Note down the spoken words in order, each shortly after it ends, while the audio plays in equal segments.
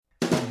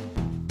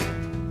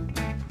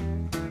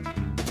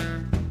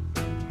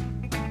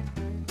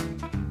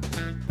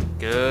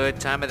Good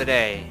time of the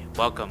day.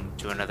 Welcome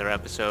to another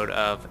episode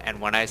of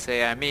And When I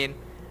Say I Mean.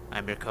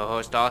 I'm your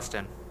co-host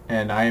Austin.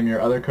 And I am your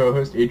other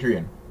co-host,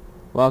 Adrian.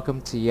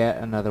 Welcome to yet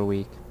another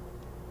week.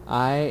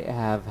 I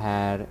have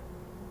had,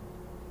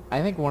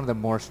 I think, one of the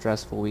more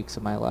stressful weeks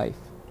of my life.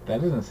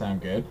 That doesn't sound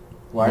good.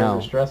 Why No.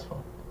 is it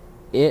stressful?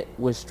 It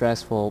was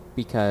stressful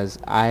because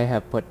I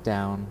have put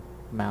down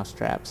mouse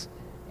traps,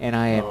 and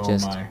I am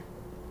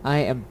I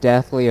am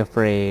deathly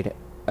afraid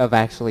of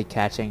actually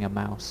catching a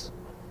mouse.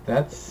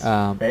 That's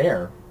Um,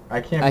 fair. I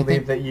can't I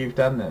believe think- that you've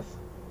done this.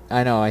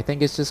 I know, I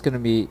think it's just going to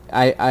be,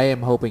 I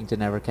am hoping to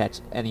never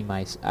catch any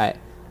mice. I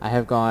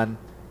have gone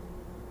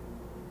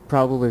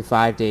probably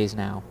 5 days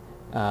now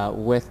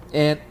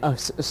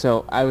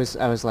so I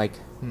was like,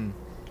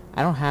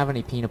 I don't have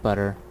any peanut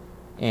butter,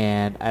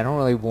 and I don't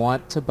really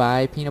want to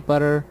buy peanut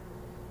butter,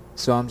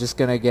 so I'm just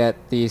gonna get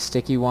these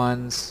sticky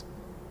ones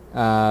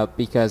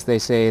because they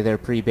say they're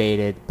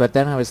pre-baited. But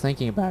then I was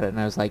thinking about it, and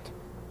I was like,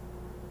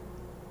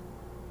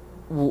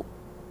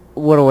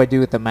 what do I do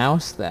with the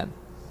mouse then?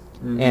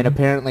 And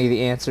apparently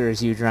the answer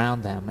is you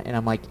drown them. And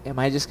I'm like, am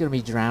I just going to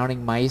be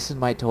drowning mice in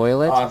my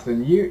toilet?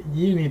 Austin, you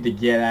need to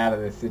get out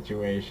of this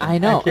situation. I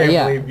know, I can't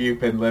yeah. believe you've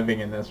been living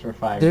in this for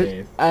 5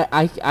 days.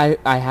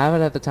 I have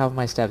it at the top of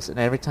my steps, and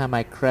every time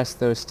I crest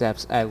those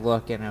steps, I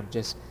look, and I'm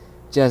just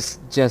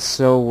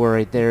so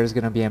worried there's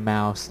going to be a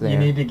mouse there. You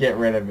need to get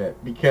rid of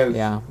it because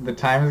Yeah. the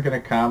time is going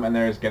to come and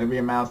there's going to be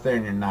a mouse there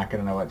and you're not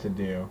going to know what to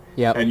do.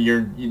 Yep. And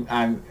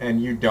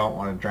you don't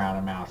want to drown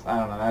a mouse. I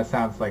don't know. That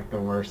sounds like the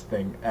worst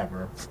thing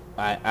ever.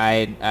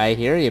 I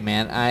hear you,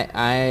 man.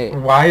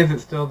 Why is it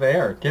still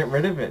there? Get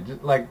rid of it.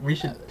 Just, we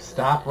should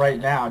stop right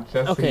now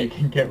just so Okay. you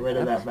can get rid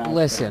of that mouse.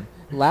 Listen,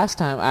 last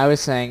time I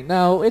was saying,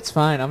 no, it's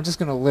fine. I'm just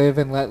going to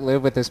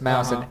live with this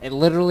mouse. Uh-huh. And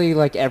literally,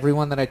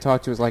 everyone that I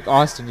talked to was like,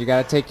 Austin, you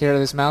got to take care of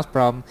this mouse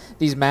problem.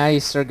 These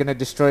mice are going to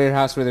destroy your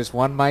house. Where there's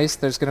one mice,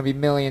 there's going to be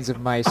millions of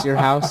mice. Your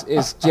house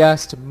is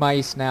just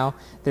mice now.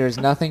 There's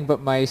nothing but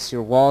mice.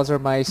 Your walls are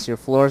mice. Your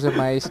floors are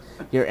mice.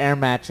 Your air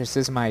mattress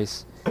is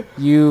mice.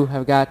 You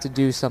have got to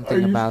do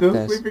something about this.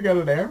 Are you still sleeping on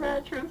an air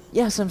mattress?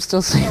 Yes, I'm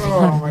still sleeping Oh,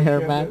 on my an air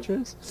goodness.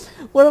 mattress.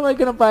 What am I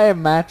going to buy a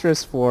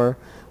mattress for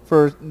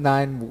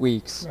 9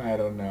 weeks? I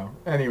don't know.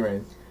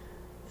 Anyways,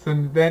 so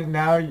then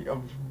now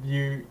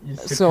you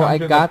So I succumb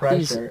to the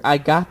pressure. I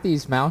got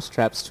these mouse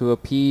traps to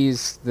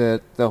appease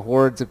the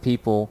hordes of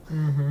people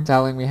Mhm.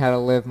 telling me how to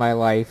live my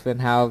life and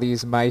how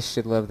these mice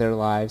should live their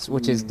lives,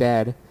 which is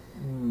dead.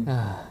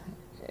 Mm.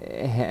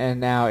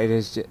 And now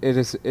it's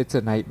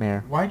a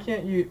nightmare. Why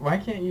can't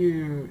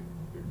you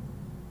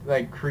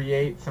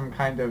create some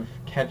kind of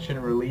catch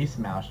and release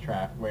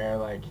mousetrap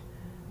where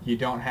you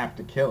don't have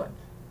to kill it?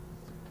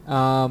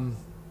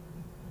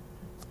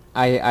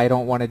 I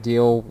don't want to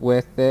deal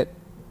with it.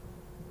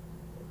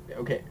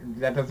 Okay,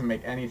 that doesn't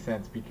make any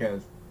sense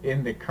because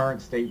in the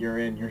current state you're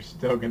in, you're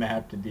still gonna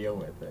have to deal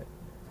with it.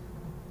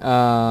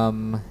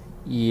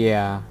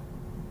 Yeah.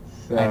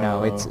 So, I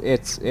know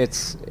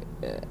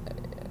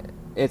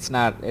it's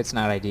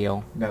not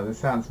ideal. No, this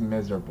sounds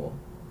miserable.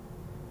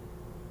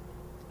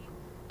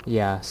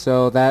 Yeah,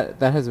 so that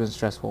has been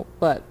stressful,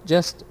 but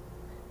just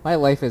my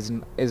life is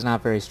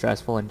not very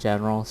stressful in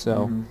general,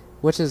 so Mhm.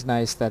 which is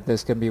nice that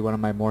this can be one of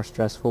my more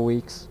stressful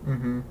weeks.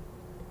 Mhm.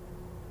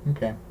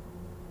 Okay.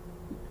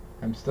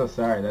 I'm still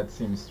sorry. That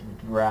seems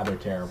rather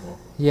terrible.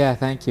 Yeah,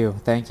 thank you.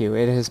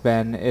 It has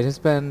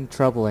been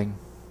troubling.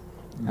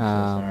 I'm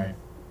so sorry.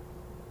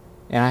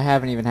 And I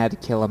haven't even had to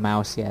kill a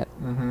mouse yet.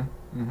 Mhm.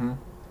 Mhm.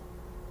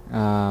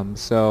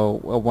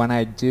 So when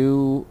I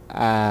do,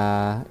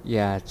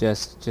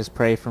 just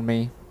pray for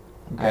me.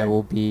 Okay. I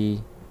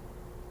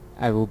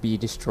will be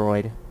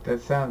destroyed.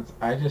 That sounds.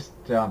 I just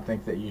don't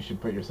think that you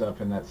should put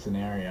yourself in that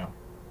scenario.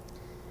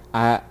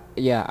 I've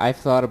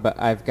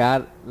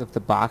got the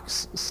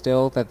box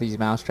still that these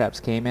mouse traps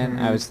came in.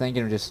 I Mhm. was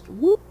thinking of just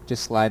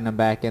sliding them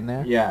back in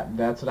there. Yeah,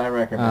 that's what I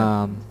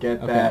recommend. Get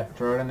okay. that.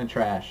 Throw it in the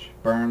trash.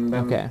 Burn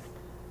them. Okay.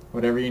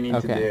 Whatever you need to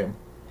Okay. do.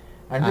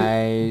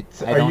 I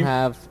so I are don't you-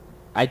 have.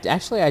 I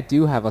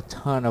do have a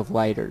ton of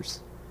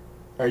lighters.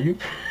 Are you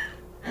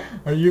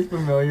are you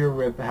familiar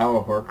with how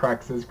a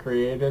Horcrux is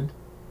created?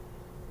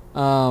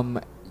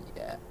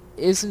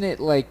 Isn't it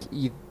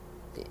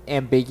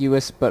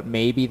ambiguous, but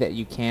maybe that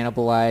you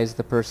cannibalize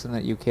the person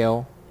that you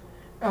kill?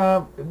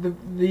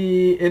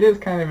 It is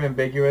kind of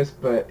ambiguous,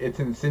 but it's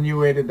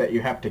insinuated that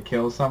you have to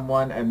kill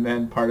someone and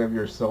then part of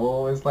your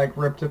soul is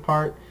ripped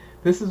apart.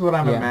 This is what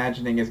I'm Yeah.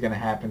 imagining is going to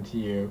happen to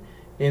you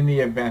in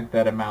the event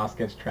that a mouse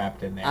gets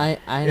trapped in there.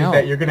 I Is know.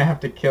 that you're going to have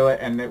to kill it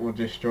and it will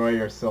destroy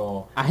your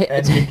soul. I-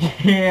 And you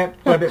can't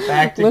put it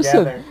back together.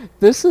 Listen,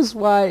 this is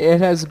why it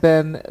has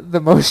been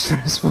the most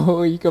stressful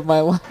week of my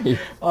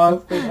life.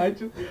 Austin,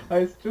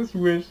 I just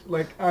wish,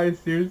 I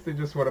seriously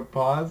just want to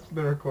pause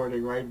the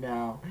recording right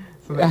now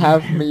so that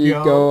Have you can me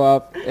go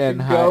up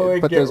and go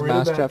and put get those rid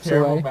of that mousetraps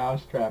terrible away.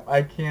 mousetrap.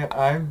 I can't.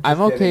 I'm I'm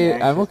okay.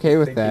 I'm anxious okay just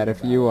with that thinking if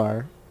about you it.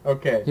 are.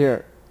 Okay.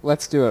 Here,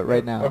 let's do it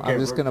right now. Okay,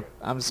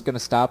 I'm just gonna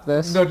stop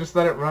this. No, just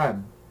let it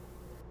run.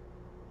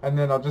 And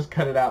then I'll just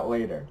cut it out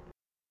later.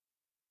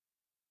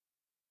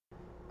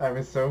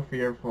 so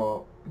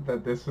fearful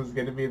that this was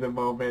going to be the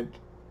moment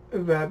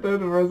that there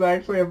was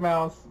actually a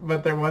mouse,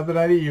 but there wasn't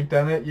any. You've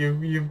done it.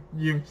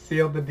 You've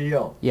sealed the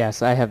deal.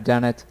 Yes, I have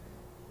done it.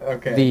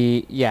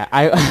 Okay.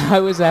 I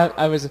was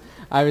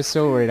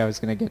so worried I was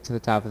gonna get to the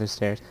top of the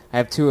stairs. I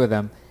have 2 of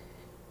them,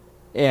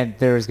 and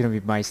there was gonna be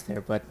mice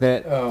there, but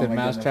the Oh, my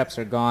mouse goodness. traps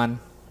are gone.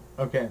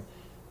 Okay.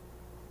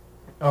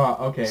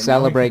 Oh, okay. now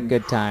Celebrate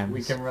good times.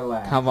 We can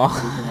relax. Come on. We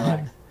can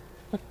relax.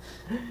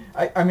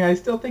 I mean, I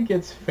still think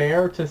it's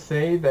fair to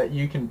say that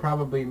you can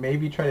probably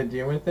maybe try to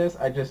deal with this.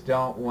 I just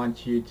don't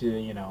want you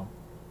to,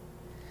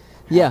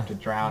 have to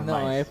drown no,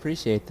 mice. I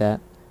appreciate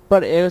that.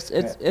 But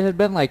it had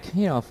been like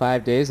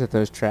 5 days with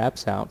those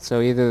traps out.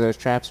 So either those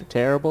traps are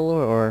terrible,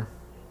 or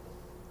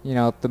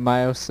the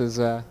mouse has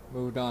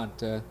moved on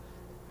to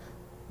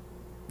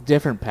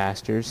different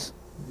pastures.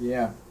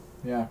 Yeah.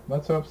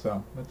 Let's hope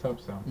so.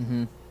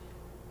 Mm-hmm.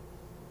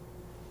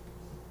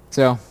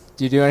 So,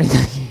 do you do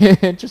anything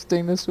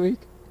interesting this week?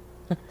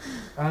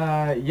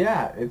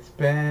 Yeah, it's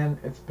been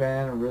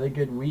a really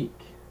good week.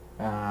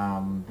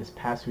 This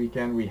past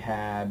weekend we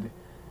had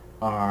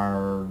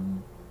our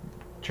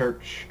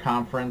church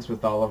conference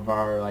with all of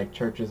our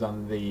churches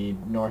on the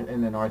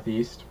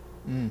Northeast.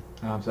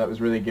 So that was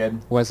really good.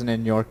 Wasn't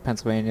in York,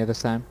 Pennsylvania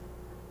this time?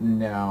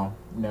 No,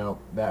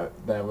 that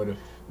would have,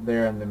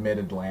 they're in the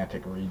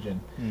Mid-Atlantic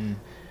region.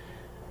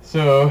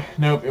 So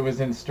nope, it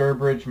was in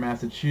Sturbridge,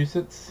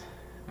 Massachusetts.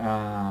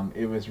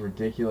 It was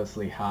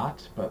ridiculously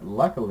hot, but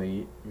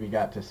luckily we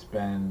got to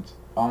spend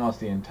almost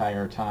the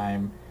entire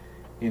time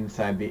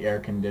inside the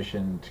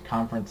air-conditioned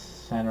conference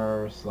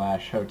center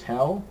 /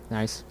 hotel.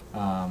 Nice.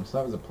 So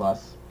that was a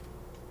plus.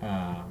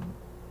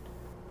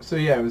 So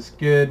yeah, it was a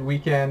good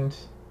weekend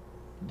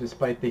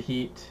despite the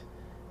heat.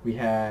 We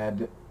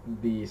had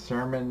the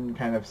sermon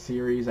kind of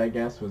series, I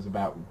guess, was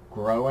about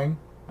growing.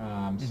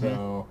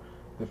 So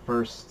the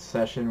first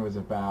session was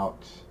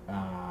about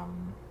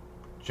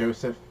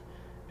Joseph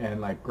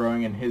and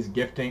growing in his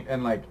gifting,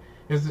 and it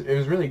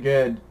was really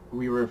good.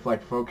 We were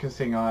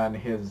focusing on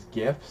his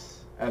gifts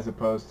as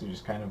opposed to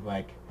just kind of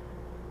I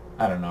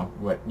don't know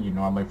what you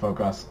normally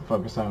focus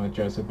on with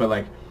Joseph,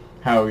 but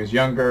how he was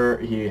younger,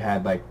 he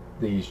had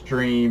these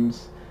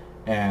dreams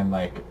and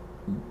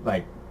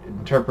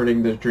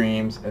interpreting those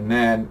dreams, and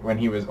then when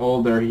he was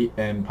older,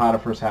 in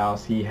Potiphar's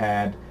house, he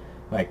had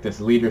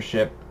this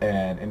leadership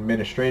and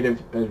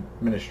administrative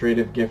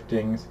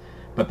giftings,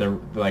 but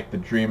the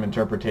dream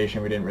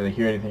interpretation we didn't really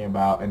hear anything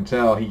about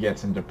until he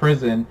gets into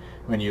prison,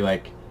 when you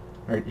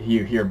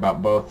hear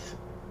about both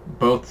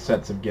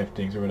sets of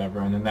giftings or whatever,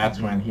 and then that's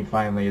when he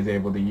finally is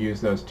able to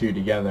use those two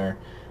together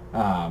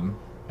and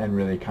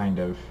really kind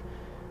of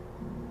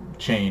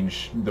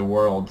change the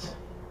world.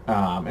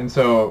 And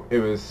so it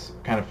was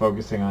kind of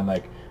focusing on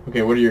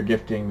okay, what are your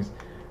giftings?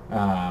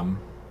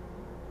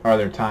 Are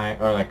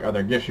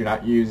there gifts you're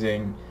not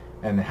using,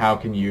 and how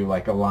can you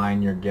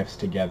align your gifts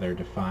together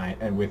to find,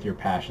 and with your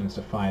passions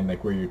to find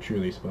where you're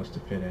truly supposed to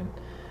fit in.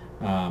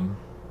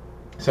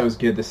 So it was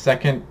good. The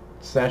second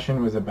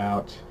session was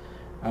about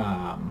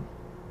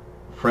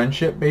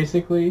friendship,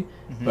 basically,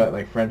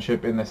 but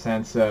friendship in the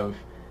sense of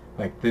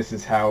this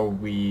is how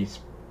we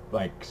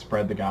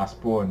spread the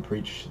gospel and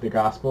preach the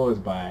gospel, is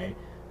by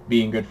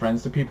being good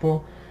friends to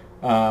people,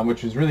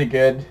 which was really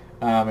good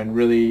and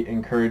really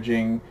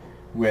encouraging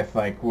with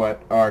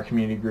what our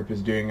community group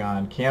is doing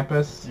on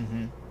campus,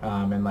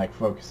 and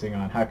focusing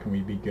on how can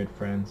we be good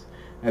friends.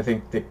 I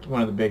think that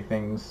one of the big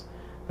things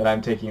that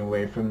I'm taking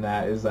away from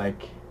that is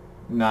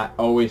not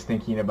always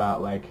thinking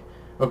about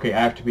okay, I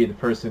have to be the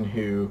person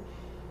who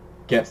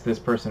gets this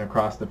person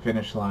across the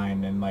finish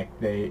line and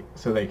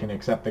so they can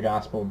accept the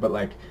gospel,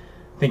 but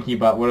thinking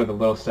about what are the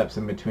little steps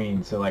in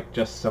between. So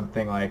just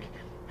something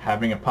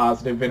having a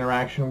positive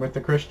interaction with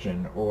a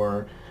Christian,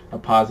 or a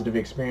positive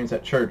experience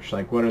at church,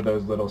 what are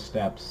those little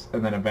steps,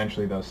 and then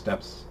eventually those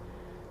steps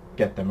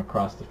get them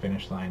across the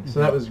finish line. So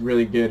that was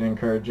really good and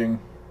encouraging.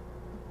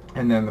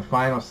 And then the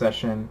final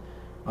session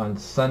on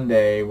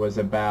Sunday was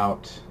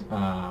about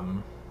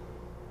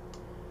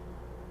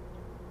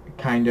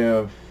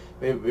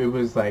it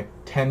was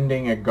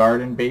tending a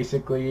garden,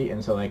 basically.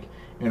 And so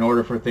in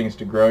order for things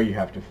to grow, you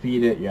have to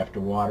feed it, you have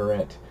to water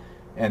it,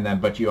 and then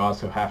but you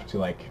also have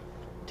to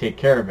take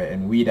care of it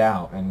and weed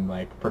out and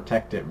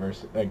protect it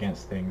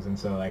against things. And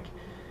so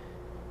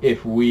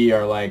if we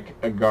are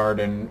a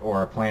garden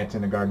or a plant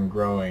in the garden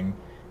growing,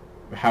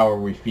 how are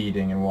we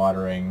feeding and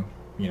watering,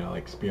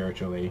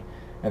 spiritually,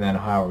 and then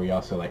how are we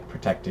also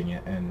protecting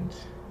it and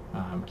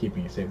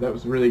keeping it safe. That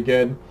was really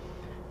good.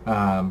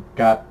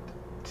 Got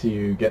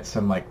to get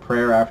some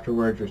prayer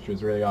afterwards, which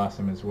was really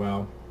awesome as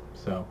well.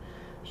 So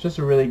it's just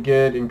a really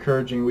good,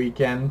 encouraging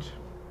weekend.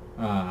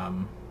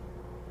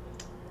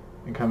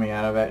 And coming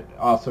out of it,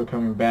 also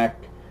coming back,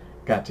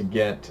 got to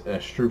get a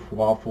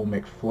Stroopwafel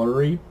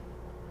McFlurry.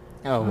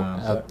 Oh,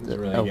 so that was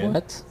really good.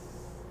 What?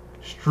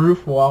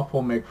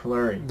 Stroopwafel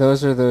McFlurry.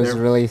 Those are those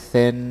They're- really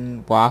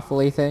thin,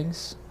 waffly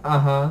things?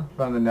 From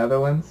the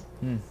Netherlands.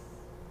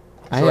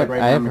 I So, have right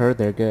now, heard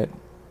they're good.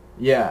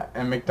 Yeah,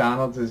 and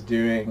McDonald's is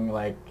doing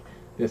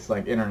this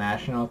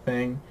international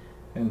thing,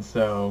 and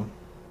so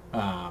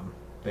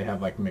they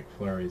have like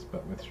McFlurries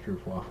but with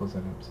Stroopwafels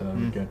in them, so that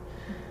was good.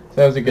 So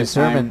that was a good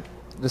time.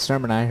 The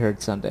sermon I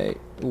heard Sunday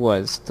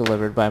was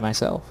delivered by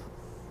myself.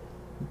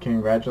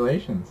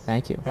 Congratulations.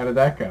 Thank you. How did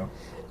that go?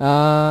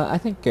 I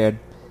think good.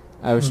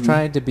 I was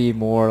trying to be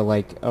more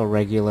like a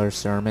regular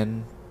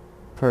sermon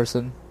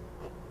person.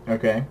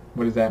 Okay.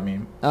 What does that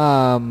mean?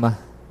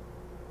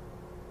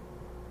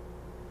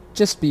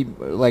 Just be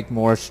like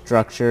more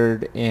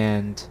structured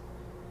and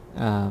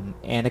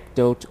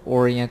anecdote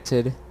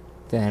oriented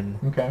than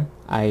Okay.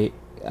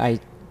 I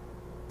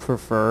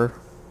prefer.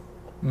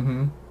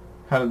 Mm-hmm.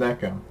 How did that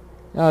go?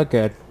 Oh,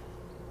 good.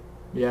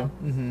 Yeah.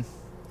 Mm-hmm.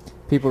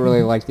 People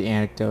really liked the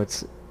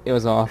anecdotes. It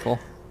was awful.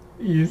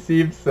 You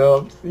seemed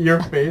so...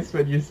 Your face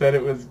when you said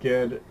it was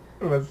good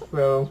was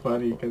so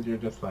funny because you're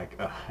just like,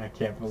 ugh, I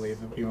can't believe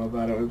that people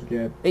thought it was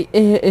good.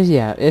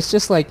 Yeah, it's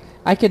just like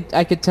I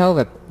could tell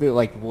that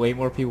like way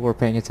more people were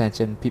paying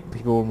attention.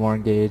 People were more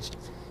engaged.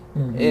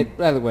 Mm-hmm.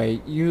 By the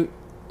way, you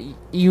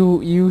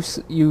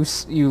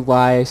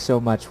lie so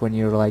much when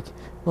you're like,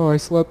 oh, I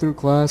slept through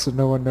class and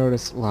no one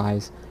noticed.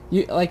 Lies.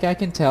 I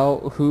can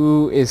tell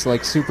who is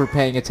like super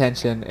paying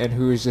attention and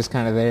who is just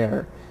kind of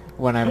there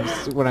when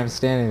I'm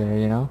standing there,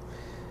 you know.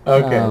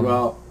 Okay,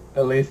 well,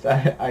 at least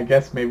I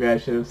guess maybe I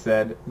should have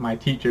said my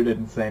teacher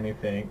didn't say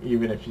anything,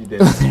 even if she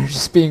did. They're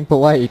just being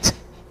polite.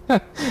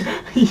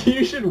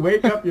 You should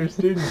wake up your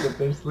students if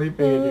they're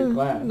sleeping in your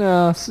class.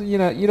 No, so, you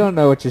don't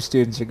know what your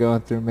students are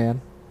going through,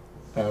 man.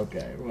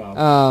 Okay,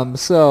 well.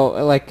 So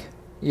like,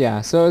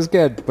 yeah, so it was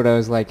good, but I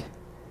was like,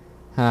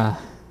 I'm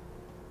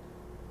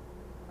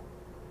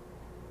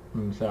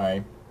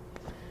sorry.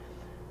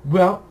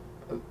 Well,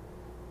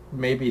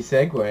 maybe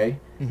segue.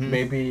 Mm-hmm.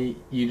 Maybe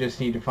you just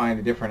need to find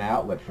a different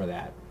outlet for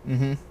that.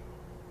 Mm-hmm.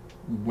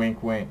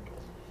 Wink, wink.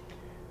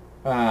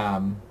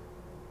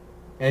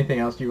 Anything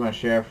else you want to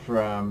share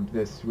from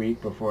this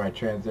week before I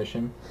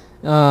transition?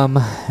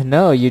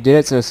 No, you did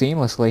it so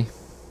seamlessly.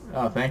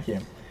 Oh, thank you.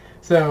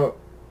 So,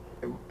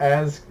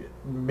 as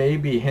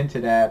maybe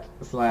hinted at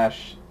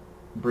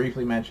 /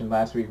 briefly mentioned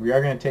last week, we are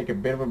going to take a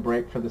bit of a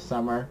break for the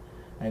summer.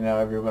 I know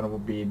everyone will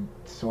be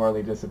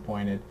sorely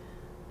disappointed,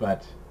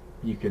 but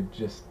you could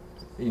just,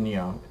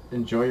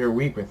 enjoy your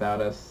week without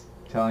us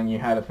telling you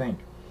how to think.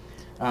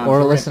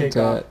 Or so listen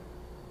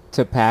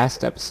to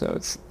past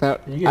episodes. I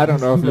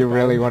don't know if listen to you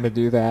really past- want to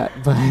do that,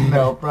 but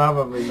No,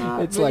 probably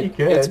not. it's but like you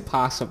could. it's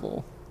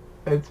possible.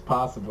 It's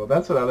possible.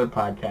 That's what other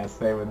podcasts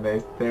say when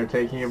they're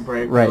taking a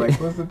break. Right. They're like,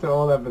 listen to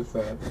old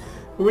episodes,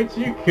 which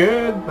you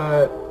could,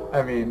 but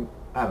I mean,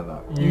 I don't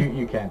know.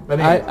 You can.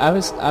 But anyway, I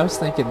was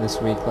thinking this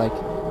week, like,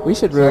 we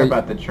should sorry really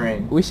about the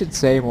train. we should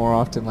say more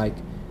often, like,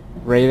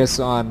 rate us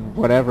on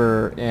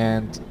whatever,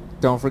 and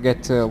don't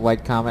forget to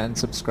like, comment, and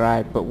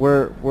subscribe. But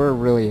we're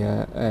really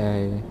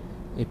a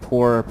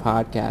poor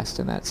podcast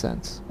in that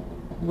sense.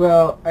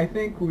 Well, I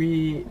think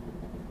we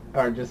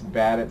are just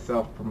bad at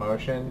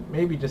self-promotion,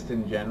 maybe just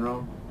in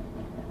general,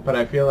 but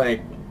I feel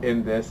like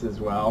in this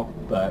as well.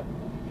 But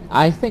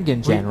I think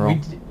in general.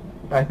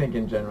 I think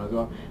in general as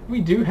well.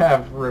 We do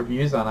have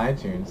reviews on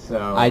iTunes,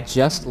 so I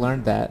just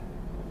learned that.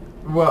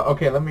 Well,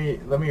 okay, let me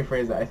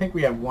rephrase that. I think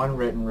we have one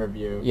written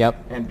review.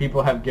 Yep. And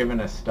people have given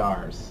us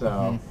stars,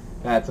 so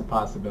that's a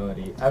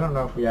possibility. I don't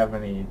know if we have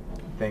any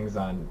things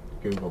on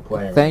Google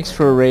Play. Thanks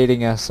for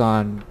rating us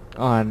on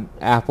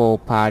Apple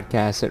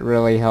Podcasts. It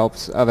really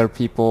helps other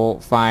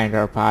people find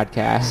our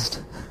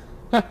podcast.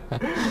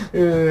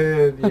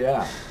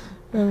 Yeah.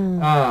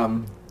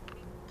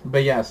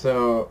 But yeah,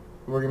 so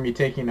we're gonna be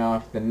taking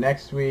off the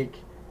next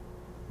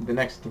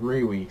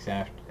 3 weeks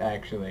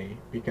actually,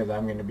 because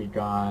I'm gonna be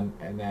gone,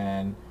 and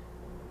then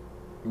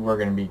we're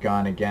gonna be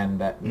gone again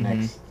that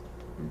next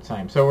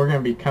time. So we're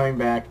gonna be coming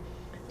back.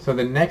 So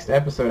the next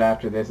episode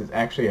after this is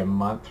actually a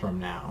month from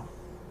now.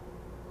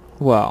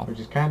 Well, Which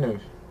is kind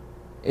of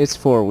it's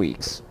 4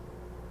 weeks,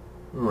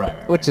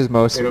 right. which is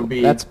most. It'll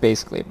be That's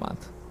basically a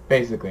month.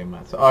 basically a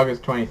month. So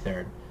August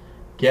 23rd,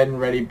 getting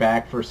ready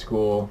back for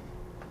school,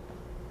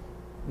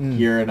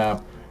 gearing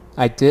up.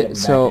 I getting did back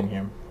so. in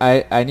here.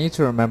 I need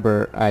to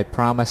remember. I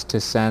promised to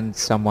send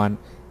someone.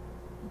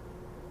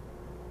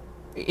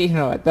 You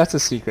know what? That's a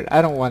secret.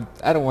 I don't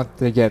want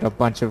to get a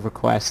bunch of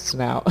requests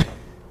now.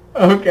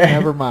 Okay.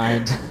 Never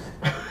mind.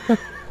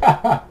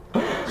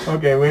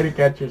 Okay, way to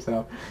catch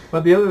yourself.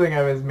 But the other thing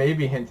I was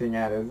maybe hinting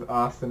at is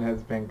Austin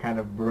has been kind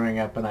of brewing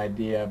up an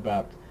idea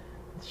about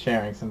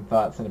sharing some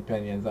thoughts and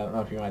opinions. I don't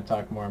know if you want to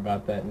talk more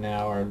about that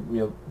now, or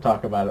we'll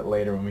talk about it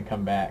later when we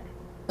come back.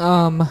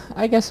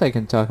 I guess I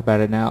can talk about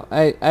it now.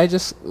 I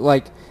just,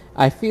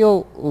 I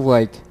feel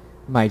like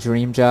my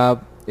dream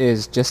job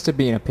is just to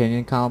be an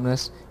opinion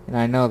columnist, and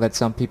I know that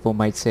some people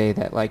might say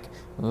that,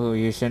 oh,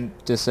 you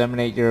shouldn't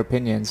disseminate your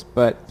opinions,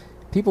 but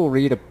people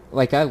read,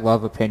 I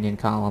love opinion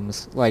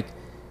columns.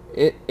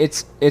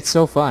 It's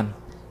so fun,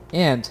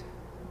 and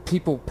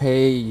people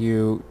pay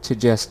you to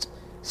just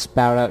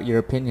spout out your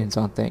opinions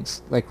on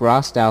things. Like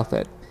Ross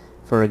Douthat,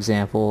 for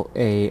example,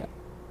 a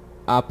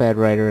op-ed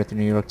writer at the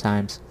New York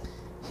Times.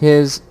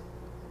 His,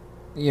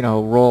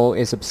 role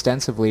is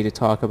ostensibly to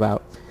talk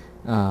about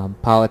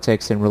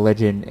politics and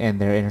religion and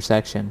their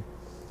intersection.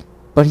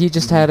 But he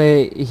just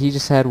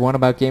had one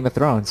about Game of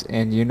Thrones,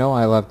 and you know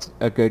I loved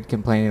a good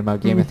complaining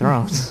about Game of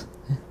Thrones.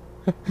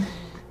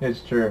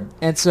 It's true.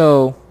 And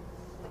so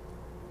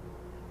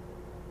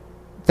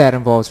that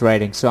involves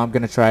writing. So I'm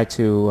going to try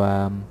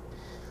to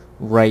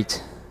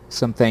write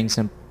some things.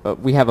 And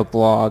we have a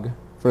blog,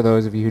 for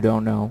those of you who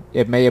don't know.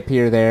 It may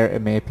appear there.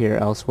 It may appear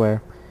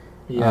elsewhere.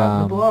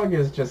 Yeah, the blog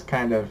is just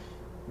kind of...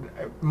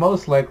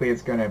 Most likely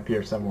it's going to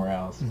appear somewhere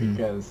else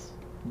because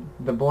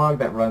the blog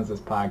that runs this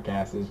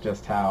podcast is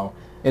just how...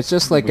 It's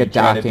just like a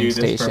docking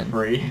station. For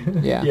free.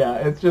 Yeah. Yeah,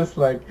 it's just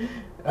like...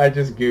 I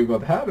just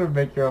Googled how to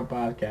make your own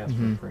podcast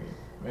for free.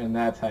 And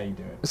that's how you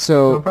do it.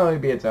 So it'll probably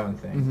be its own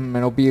thing. And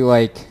it'll be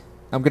like...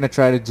 I'm going to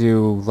try to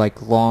do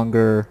like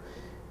longer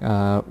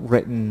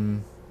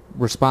written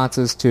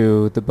responses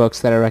to the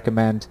books that I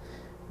recommend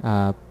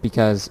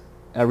because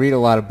I read a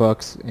lot of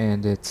books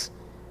and it's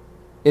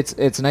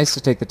nice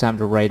to take the time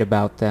to write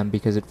about them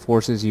because it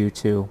forces you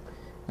to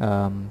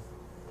kind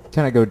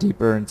of go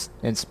deeper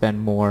and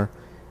spend more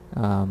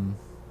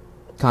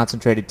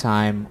concentrated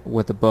time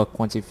with the book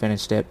once you've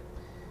finished it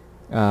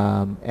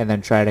and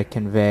then try to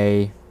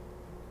convey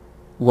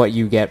what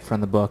you get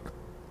from the book.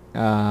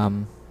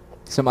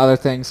 Some other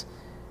things,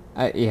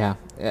 I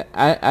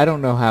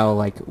don't know how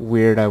like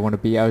weird I want to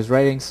be. I was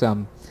writing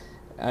some.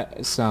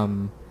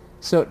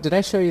 So did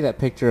I show you that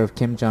picture of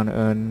Kim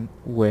Jong-un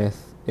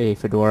with a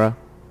fedora?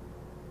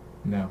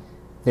 No.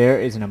 There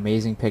is an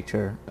amazing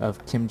picture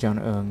of Kim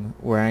Jong-un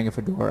wearing a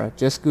fedora.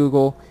 Just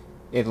Google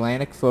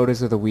Atlantic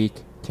Photos of the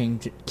Week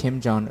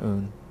Kim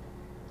Jong-un.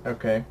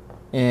 Okay.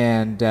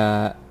 And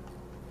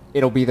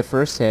it'll be the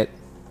first hit.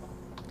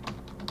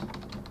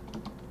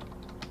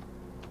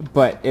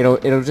 But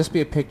it'll just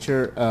be a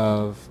picture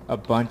of a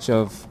bunch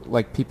of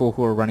like people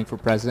who are running for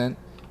president.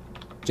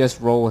 Just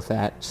roll with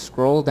that.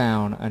 Scroll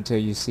down until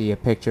you see a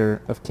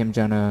picture of Kim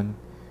Jong-un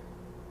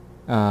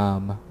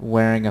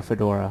wearing a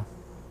fedora.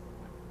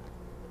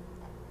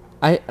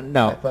 I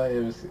thought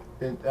it was.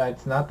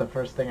 It's not the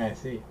first thing I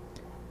see.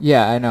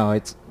 Yeah, I know.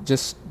 It's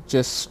just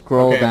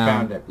scroll down. I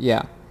found it.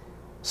 Yeah.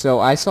 So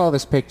I saw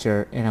this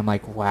picture and I'm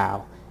like,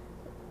 wow.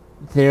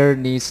 There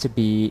needs to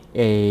be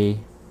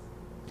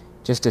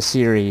just a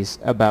series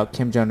about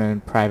Kim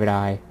Jong-un Private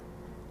Eye,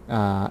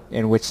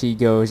 in which he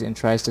goes and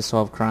tries to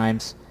solve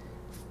crimes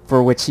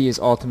for which he is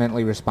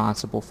ultimately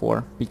responsible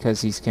for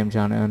because he's Kim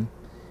Jong-un.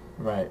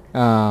 Right.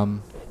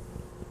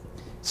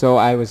 So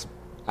I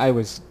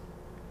was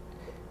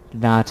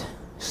not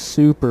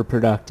super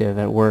productive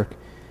at work.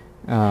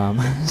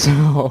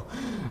 So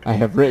I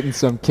have written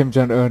some Kim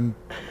Jong-un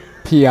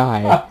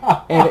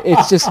PI, and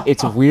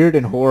it's weird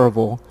and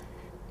horrible.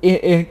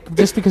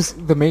 Just because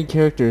the main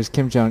character is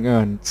Kim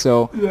Jong-un,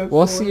 so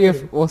we'll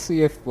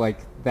see if like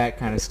that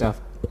kind of stuff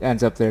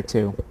ends up there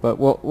too. But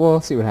we'll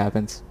see what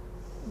happens.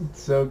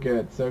 So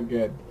good. So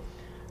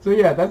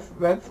yeah,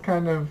 that's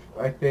kind of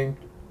I think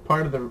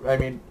part of the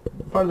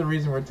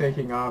reason we're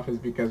taking off is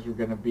because we're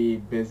gonna be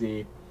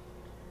busy,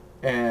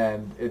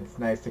 and it's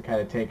nice to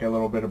kind of take a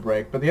little bit of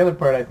break. But the other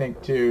part I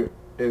think too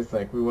is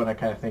like we want to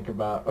kind of think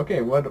about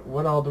okay,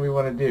 what all do we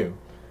want to do,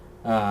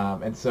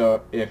 and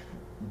so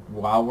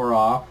while we're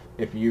off,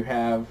 if you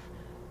have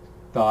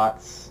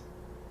thoughts,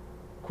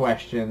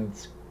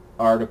 questions,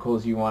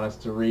 articles you want us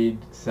to read,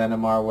 send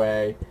them our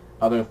way.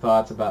 Other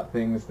thoughts about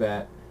things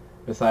that,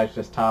 besides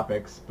just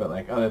topics, but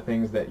like other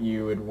things that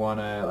you would want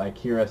to like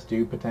hear us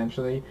do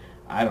potentially.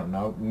 I don't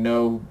know.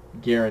 No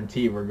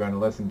guarantee we're going to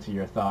listen to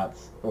your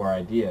thoughts or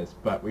ideas,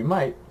 but we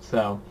might.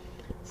 So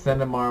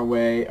send them our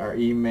way, our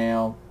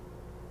email,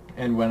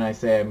 and when I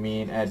say I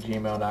mean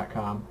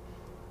 @gmail.com.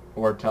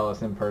 Or tell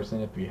us in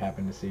person if you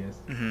happen to see us.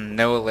 Mm-hmm.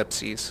 No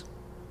ellipses.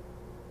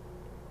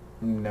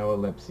 No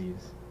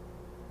ellipses.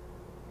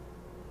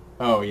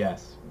 Oh,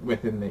 yes.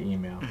 Within the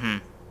email. Mm-hmm.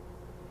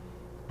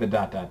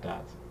 The ...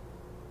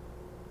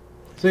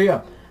 So,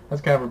 yeah. That's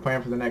kind of our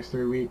plan for the next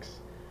 3 weeks.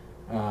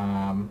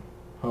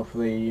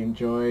 Hopefully you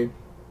enjoy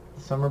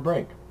the summer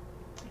break.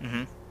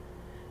 Mm-hmm.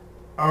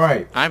 All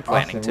right. I'm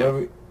planning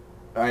Austin,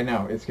 I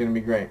know. It's going to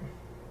be great.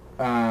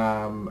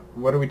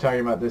 What are we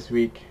talking about this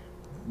week?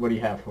 What do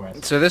you have for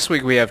us? So this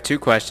week we have 2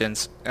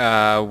 questions. We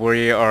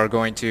are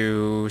going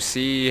to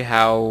see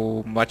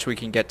how much we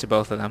can get to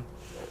both of them,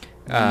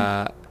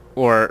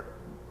 or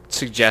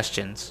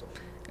suggestions.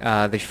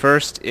 The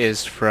first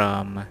is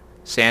from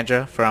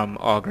Sandra from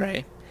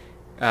Augrey.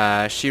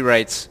 She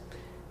writes,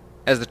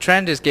 as the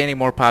trend is gaining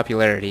more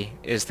popularity,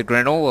 is the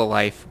granola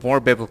life more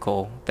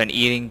biblical than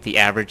eating the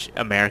average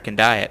American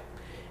diet?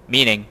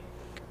 Meaning,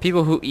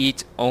 people who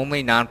eat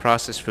only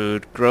non-processed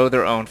food, grow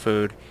their own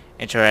food,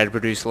 and try to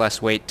produce less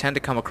weight tend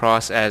to come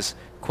across as,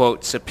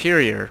 quote,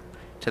 superior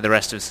to the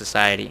rest of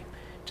society.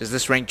 Does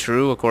this ring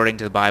true according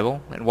to the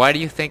Bible? And why do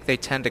you think they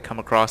tend to come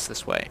across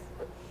this way?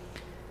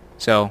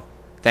 So,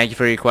 thank you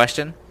for your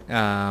question.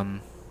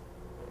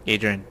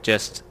 Adrian,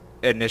 just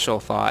initial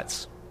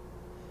thoughts.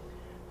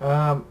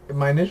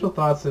 My initial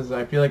thoughts is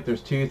I feel like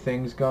there's 2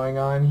 things going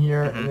on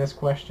here in this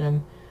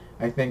question.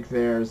 I think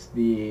there's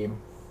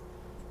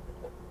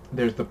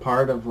there's the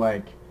part of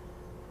like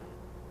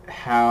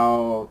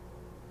how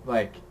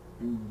like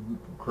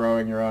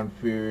growing your own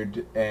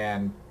food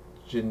and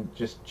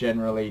just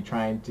generally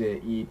trying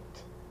to eat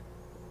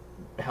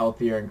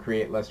healthier and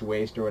create less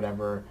waste or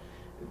whatever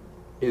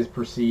is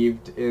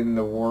perceived in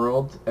the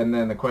world, and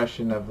then the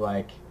question of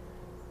like,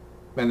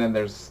 and then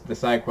there's the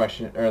side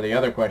question or the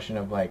other question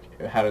of like,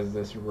 how does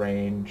this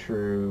reign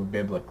true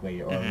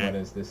biblically, or what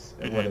does this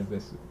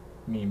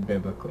mean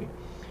biblically?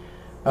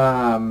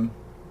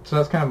 So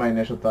that's kind of my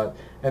initial thought,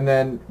 and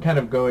then kind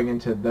of going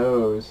into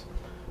those,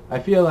 I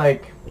feel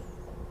like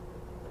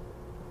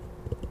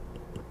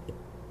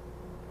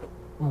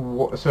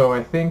so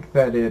I think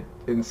that it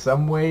in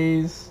some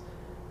ways,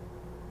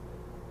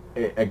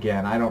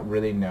 again, I don't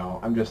really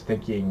know. I'm just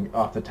thinking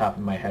off the top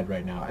of my head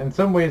right now. In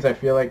some ways, I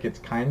feel like it's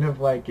kind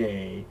of like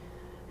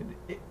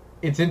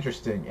it's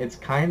interesting. It's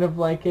kind of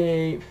like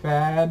a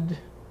fad,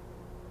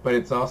 but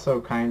it's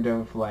also kind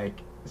of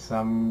like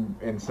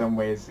in some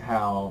ways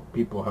how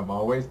people have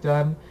always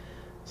done.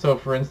 So,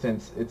 for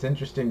instance, it's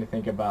interesting to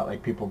think about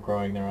like people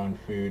growing their own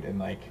food and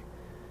like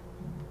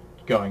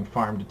going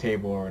farm to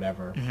table or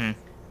whatever.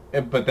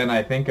 But then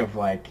I think of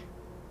like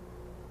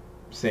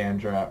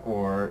Sandra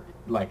or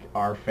like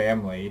our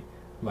family,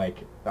 like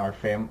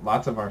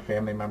lots of our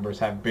family members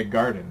have big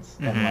gardens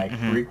and like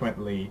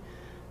frequently,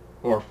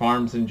 or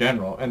farms in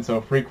general, and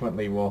so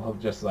frequently we'll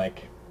just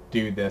like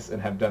do this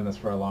and have done this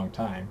for a long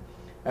time,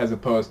 as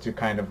opposed to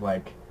kind of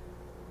like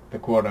the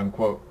quote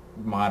unquote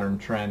modern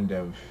trend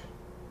of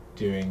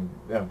doing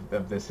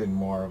of this in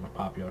more of a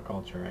popular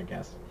culture, I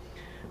guess.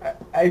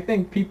 I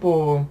think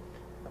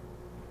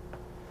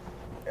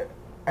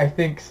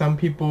some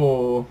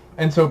people,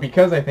 and so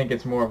because I think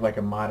it's more of like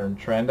a modern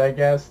trend, I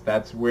guess,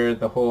 that's where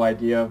the whole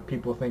idea of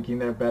people thinking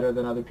they're better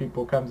than other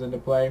people comes into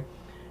play,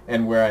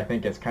 and where I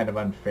think it's kind of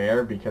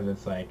unfair, because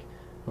it's like,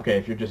 okay,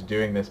 if you're just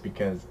doing this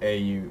because A,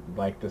 you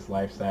like this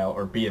lifestyle,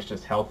 or B, it's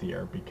just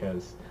healthier,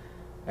 because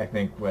I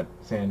think what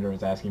Sandra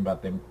was asking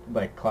about, the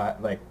like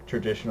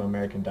traditional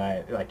American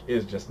diet like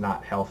is just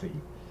not healthy.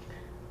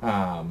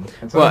 And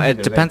so Well,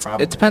 it depends.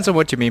 It depends on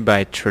what you mean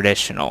by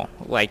traditional.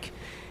 Like,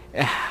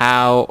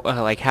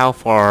 how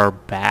far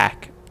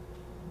back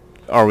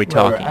are we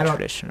talking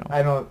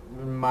traditional?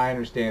 My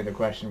understanding of the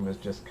question was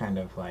just kind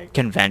of like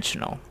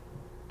Conventional.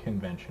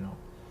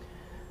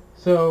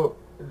 So,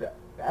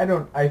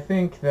 I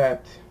think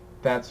that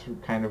that's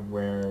kind of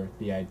where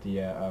the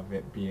idea of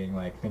it being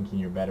like thinking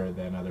you're better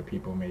than other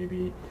people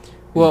maybe,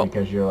 Well,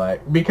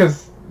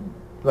 because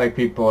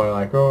people are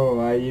like, oh,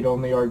 I eat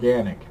only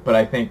organic, but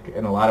I think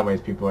in a lot of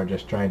ways people are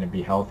just trying to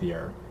be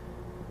healthier.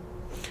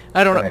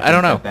 I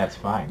don't know. That's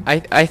fine.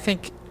 I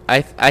think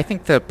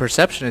the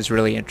perception is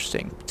really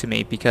interesting to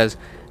me, because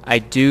I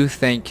do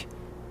think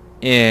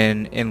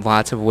in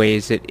lots of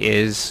ways it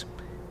is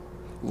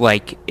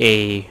like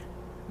a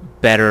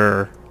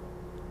better.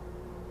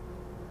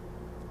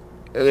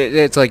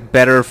 It's like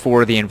better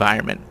for the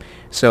environment.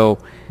 So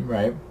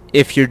right.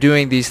 If you're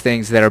doing these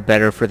things that are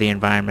better for the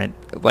environment,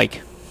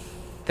 like,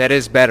 that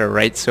is better,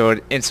 right? So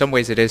in some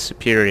ways it is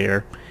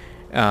superior.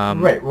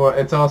 Right. Well,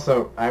 it's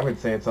also, I would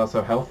say it's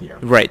also healthier.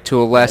 Right,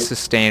 to a less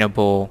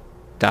sustainable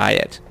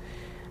diet.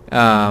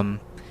 And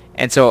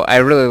so I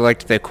really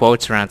liked the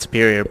quotes around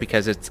superior,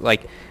 because it's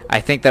like,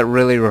 I think that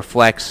really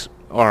reflects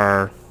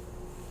our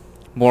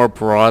more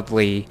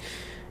broadly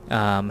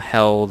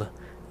held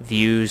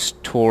views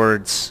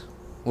towards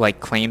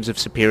like claims of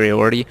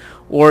superiority,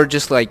 or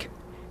just like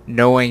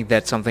knowing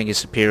that something is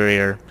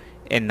superior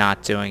and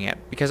not doing it.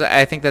 Because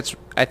I think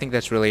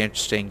that's really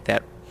interesting,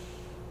 that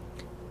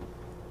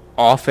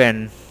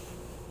often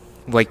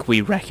like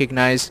we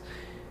recognize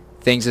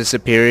things as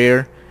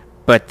superior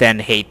but then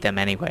hate them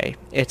anyway.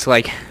 It's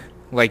like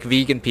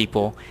vegan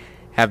people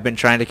have been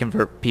trying to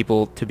convert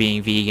people to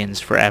being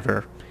vegans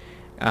forever,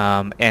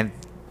 and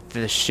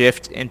the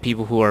shift in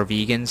people who are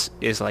vegans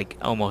is like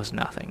almost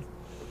nothing.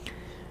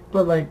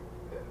 But like,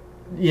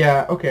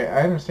 yeah, okay,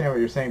 I understand what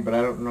you're saying, but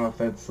I don't know if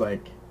that's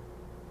like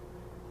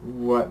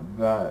what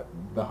the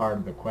heart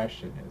of the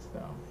question is,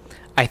 though.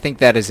 I think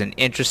that is an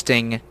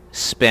interesting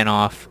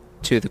spin-off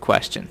to the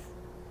question.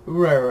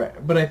 Right.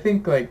 But I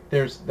think like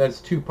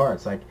that's two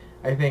parts. Like,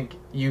 I think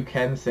you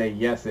can say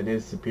yes, it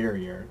is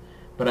superior,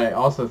 but I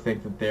also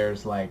think that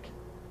there's like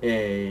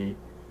a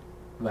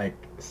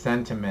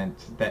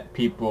sentiment that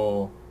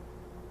people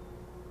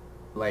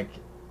like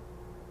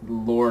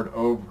lord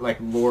over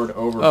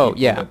Oh people,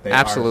 yeah, that they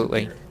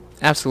absolutely, are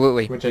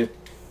absolutely.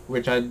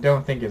 Which I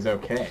don't think is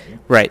okay.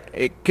 Right,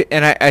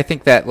 and I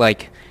think that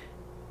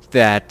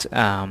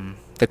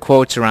the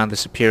quotes around the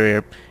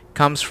superior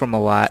comes from a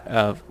lot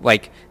of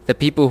like the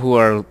people who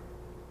are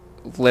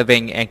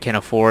living and can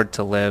afford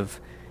to live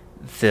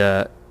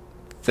the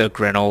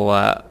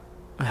granola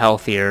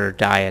healthier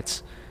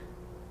diets,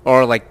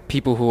 or like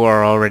people who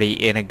are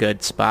already in a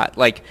good spot.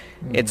 Like,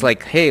 it's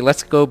like, hey,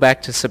 let's go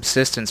back to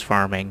subsistence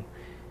farming.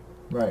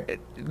 Right.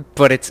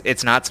 But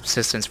it's not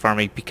subsistence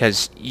farming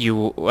because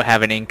you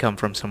have an income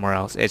from somewhere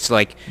else. It's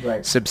like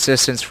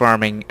subsistence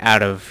farming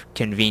out of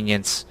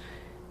convenience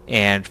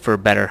and for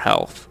better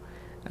health.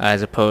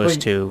 as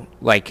opposed Well, to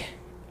like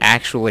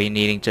actually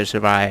needing to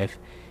survive.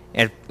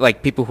 And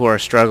like people who are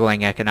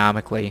struggling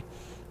economically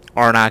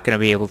are not going to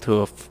be able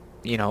to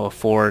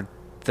afford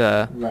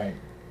the right.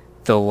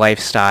 the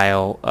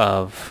lifestyle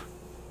of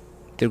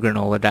the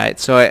granola diet.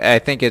 So I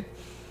think it's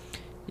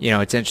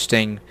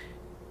interesting.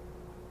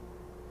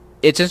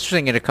 It's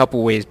interesting in a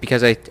couple ways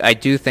because I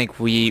do think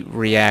we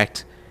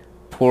react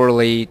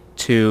poorly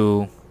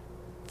to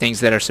things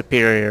that are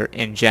superior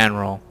in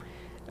general,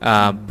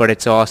 but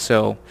it's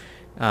also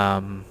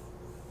um,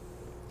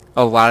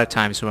 a lot of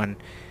times when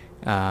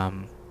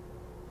um,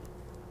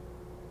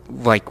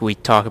 like we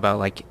talk about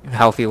like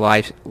healthy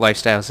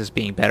lifestyles as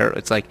being better.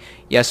 It's like,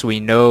 yes, we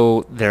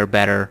know they're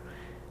better,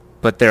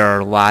 but there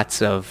are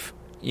lots of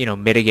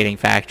mitigating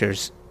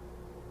factors.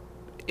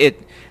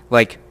 It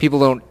like people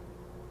don't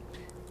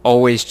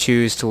always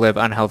choose to live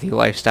unhealthy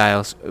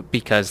lifestyles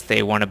because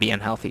they want to be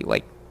unhealthy.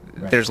 Like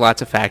Right. there's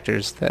lots of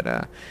factors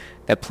that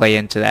play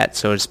into that.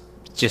 So it's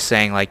just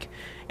saying like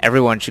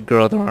everyone should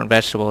grow their own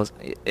vegetables.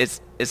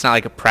 It's not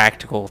like a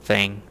practical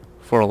thing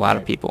for a lot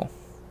of Right. people.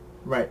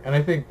 Right, and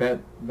I think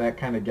that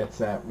kind of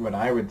gets at what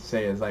I would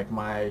say is like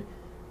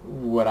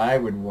what I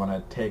would want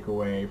to take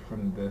away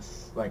from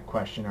this like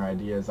question or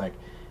idea is like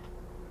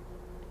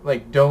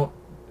don't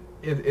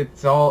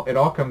it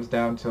all comes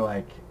down to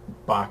like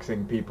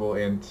boxing people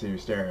into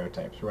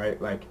stereotypes, right?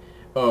 Like,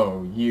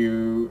 oh,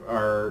 you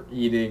are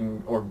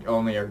eating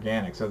only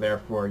organic, so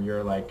therefore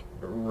you're like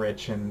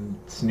rich and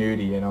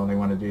snooty and only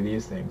want to do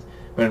these things.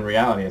 But in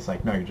reality, it's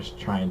like no, you're just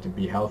trying to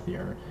be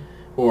healthier.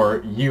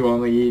 Or you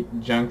only eat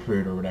junk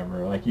food or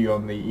whatever, like you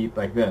only eat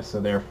like this,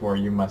 so therefore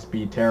you must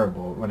be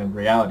terrible. When in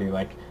reality,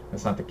 like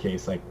that's not the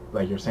case. Like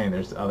you're saying,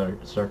 there's other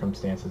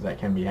circumstances that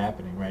can be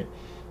happening, right?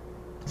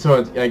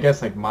 So I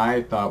guess like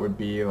my thought would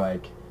be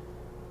like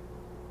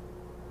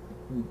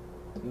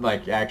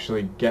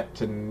actually get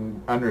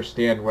to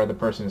understand where the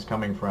person is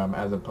coming from,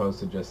 as opposed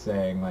to just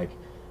saying like,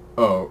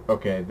 oh,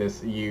 okay,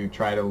 this you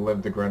try to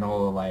live the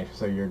granola life,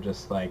 so you're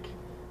just like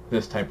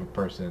this type of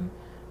person,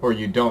 or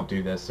you don't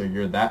do this, so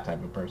you're that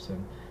type of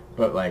person.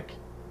 But like,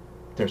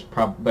 there's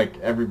like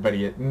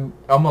everybody,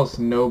 almost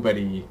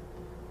nobody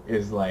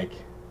is like,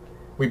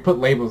 we put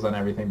labels on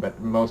everything, but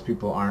most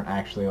people aren't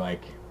actually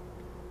like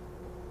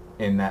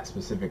in that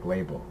specific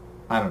label.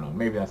 I don't know.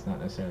 Maybe that's not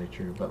necessarily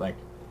true, but like,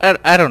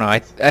 I don't know. I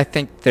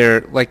think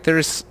there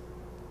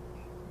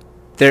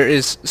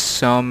is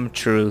some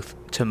truth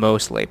to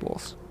most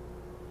labels.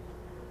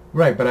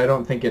 right. But I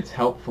don't think it's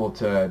helpful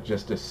to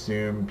just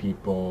assume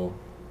people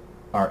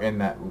are in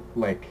that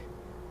like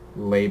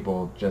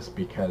label just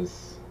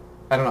because.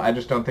 I don't know. I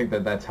just don't think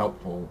that that's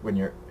helpful when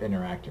you're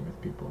interacting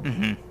with people.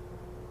 Hmm.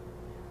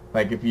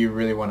 Like if you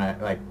really want to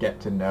like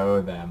get to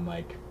know them,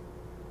 like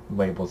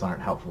labels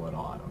aren't helpful at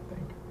all. I don't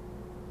think.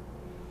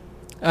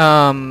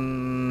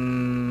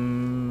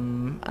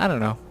 I don't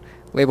know.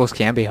 Labels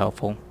can be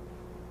helpful.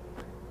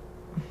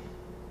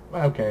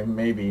 Okay,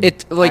 maybe.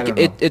 It I like don't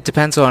know. it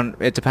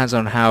depends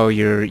on how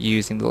you're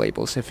using the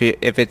labels. If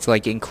it's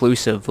like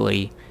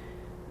inclusively,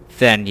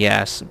 then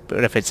yes.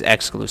 But if it's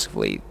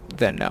exclusively,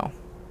 then no.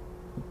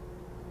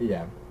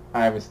 Yeah,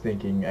 I was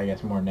thinking, I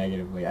guess, more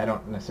negatively. I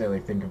don't necessarily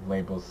think of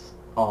labels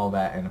all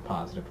that in a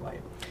positive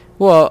light.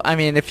 Well, I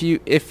mean,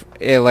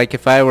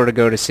 if I were to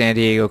go to San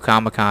Diego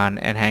Comic-Con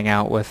and hang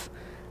out with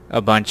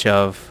a bunch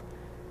of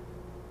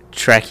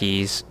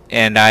Trekkies,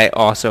 and I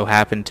also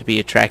happen to be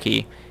a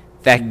Trekkie,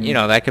 that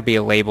Mhm. that could be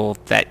a label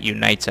that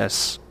unites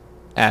us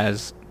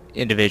as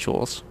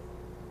individuals.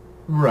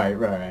 Right.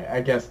 I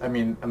guess, I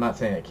mean, I'm not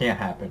saying it can't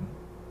happen,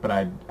 but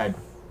I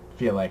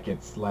feel like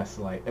it's less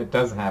like, it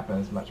doesn't happen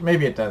as much.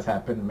 Maybe it does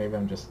happen, maybe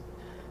I'm just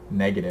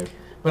negative.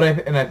 But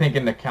I think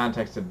in the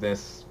context of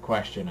this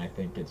question, I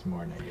think it's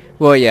more negative.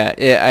 Well, yeah,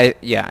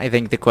 I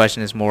think the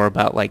question is more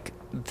about like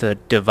the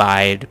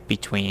divide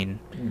between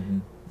Hmm.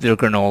 the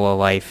granola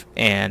life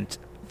and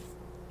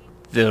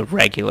the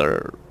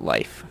regular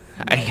life,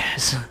 I Right.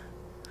 guess.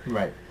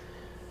 Right.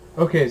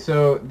 Okay,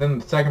 so then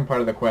the second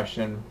part of the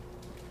question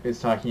is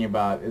talking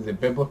about, is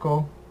it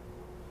biblical?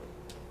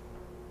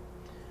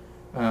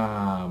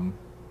 Um,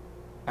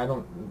 I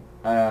don't.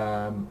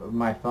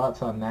 My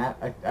thoughts on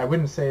that. I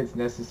wouldn't say it's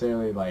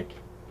necessarily like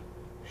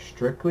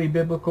strictly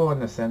biblical in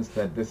the sense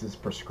that this is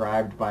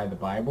prescribed by the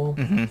Bible.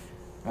 Hmm.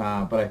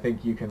 But I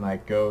think you can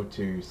like go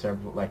to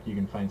several, like you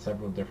can find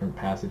several different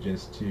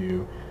passages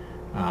to,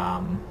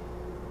 um,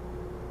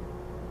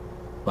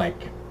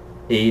 like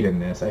aid in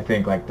this. I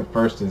think like the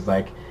first is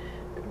like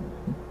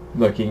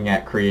looking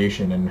at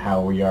creation and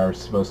how we are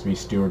supposed to be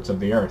stewards of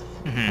the earth.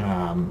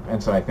 Mhm.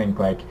 And so I think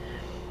like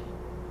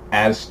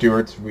as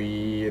stewards,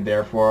 we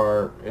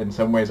therefore in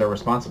some ways are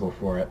responsible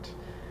for it.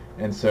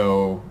 And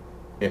so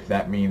if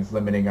that means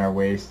limiting our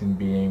waste and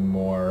being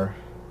more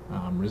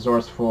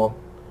resourceful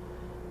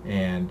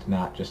and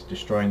not just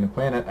destroying the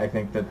planet, I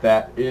think that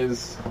that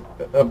is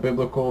a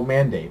biblical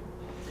mandate.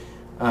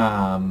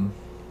 Um,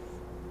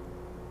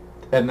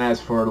 and as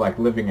for like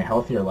living a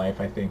healthier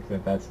life, I think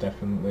that that's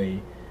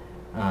definitely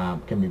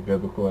can be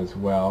biblical as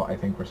well. I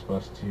think we're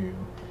supposed to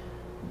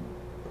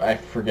I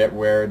forget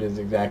where it is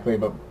exactly,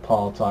 but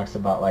Paul talks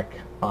about like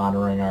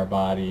honoring our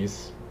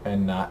bodies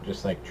and not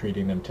just like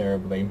treating them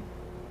terribly.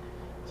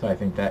 So I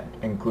think that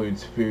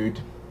includes food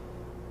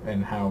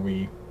and how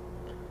we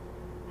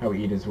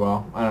eat as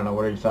well. I don't know.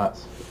 What are your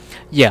thoughts?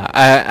 Yeah,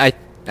 I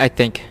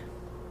think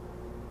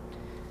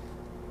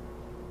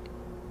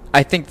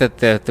that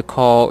the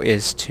call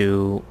is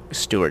to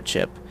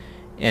stewardship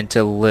and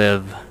to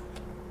live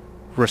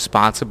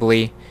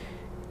responsibly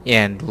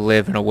and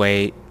live in a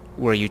way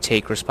where you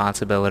take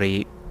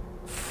responsibility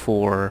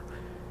for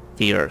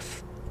the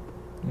earth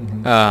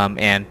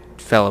and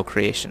fellow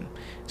creation.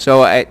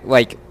 So I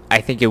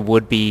think it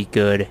would be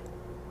good,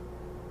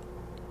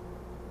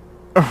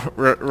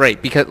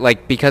 right?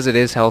 Because it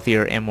is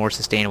healthier and more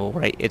sustainable,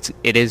 right?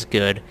 It is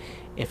good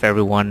if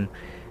everyone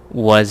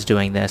was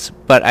doing this,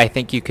 but I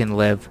think you can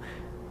live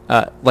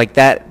like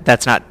that.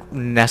 That's not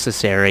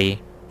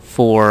necessary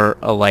for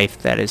a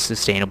life that is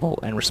sustainable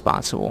and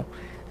responsible.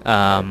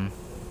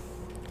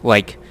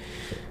 Like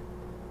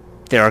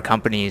there are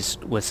companies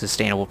with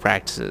sustainable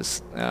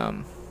practices,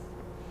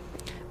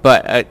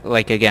 but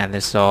like again,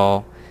 this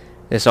all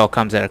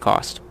comes at a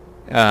cost.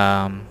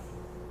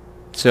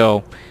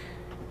 So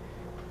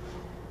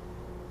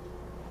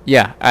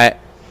yeah, I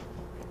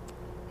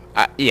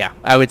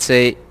would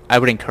say I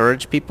would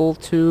encourage people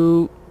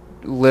to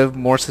live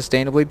more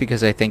sustainably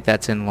because I think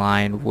that's in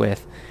line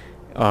with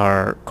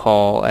our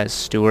call as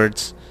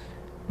stewards.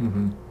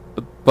 Mm-hmm.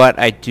 But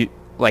I do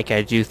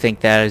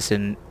think that is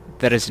an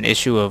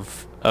issue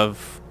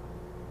of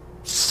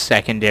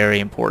secondary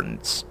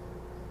importance.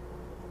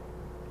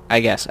 I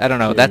guess I don't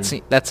know.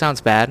 That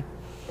sounds bad.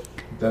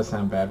 It does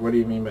sound bad. What do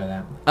you mean by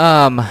that?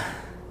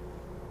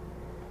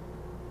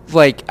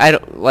 Like I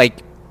don't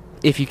like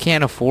if you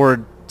can't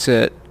afford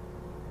to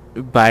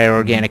buy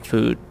organic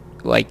food,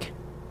 like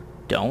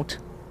don't.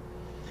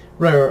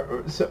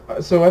 Right.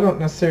 So I don't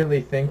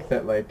necessarily think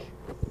that like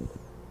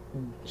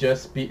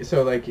just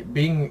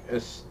being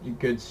a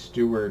good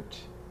steward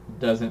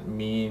doesn't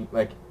mean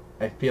like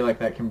I feel like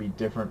that can be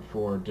different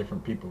for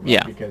different people, right?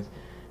 Yeah.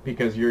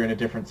 Because you're in a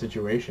different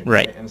situation,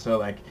 right? And so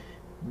like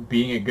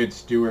being a good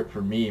steward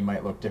for me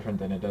might look different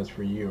than it does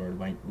for you, or it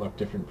might look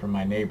different from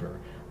my neighbor.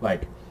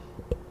 Like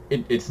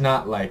it's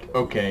not like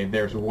okay,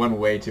 there's one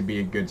way to be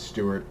a good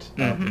steward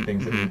of the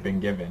things that we've been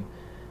given.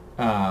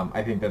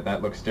 I think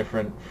that looks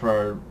different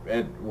for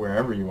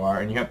wherever you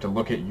are, and you have to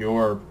look at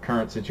your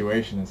current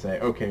situation and say,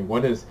 okay,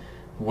 what does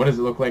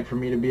it look like for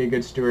me to be a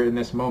good steward in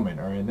this moment,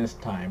 or in this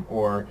time,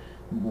 or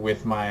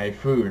with my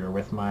food, or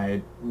with my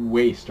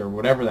waste, or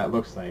whatever that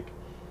looks like.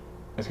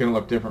 It's going to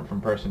look different from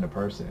person to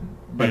person,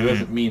 but it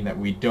doesn't mean that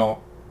we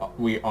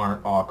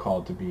aren't all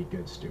called to be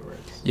good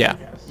stewards. Yeah, I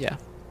guess. yeah.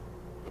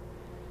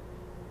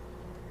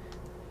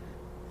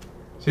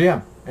 So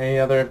yeah, any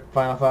other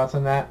final thoughts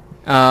on that?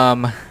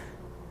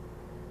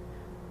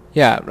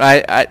 Yeah,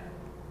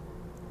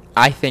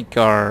 I think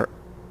our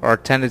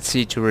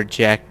tendency to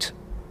reject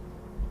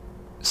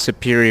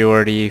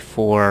superiority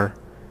for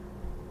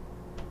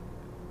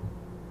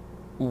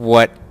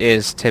what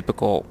is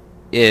typical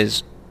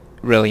is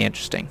really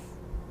interesting.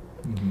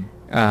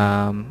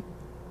 And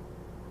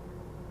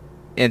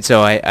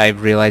so I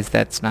realize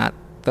that's not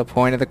the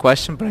point of the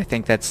question, but I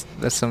think that's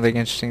something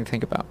interesting to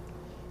think about.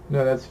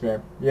 No, that's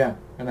fair. Yeah,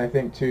 and I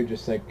think too,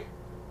 just like,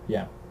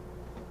 yeah.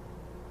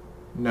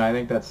 No, I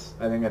think that's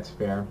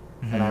fair,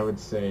 and I would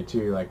say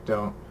too, like,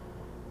 don't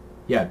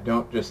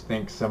just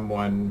think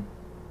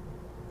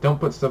don't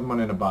put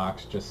someone in a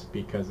box just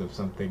because of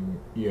something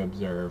you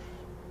observe.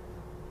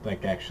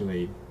 Like,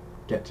 actually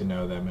get to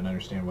know them and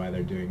understand why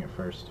they're doing it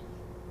first.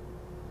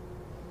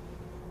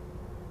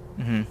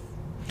 All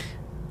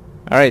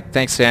right,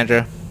 thanks,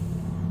 Sandra.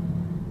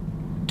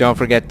 Don't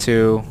forget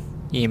to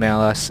email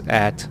us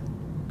at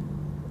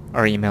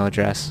our email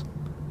address.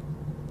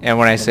 And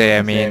when I say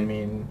I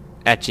mean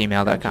at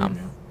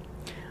gmail.com.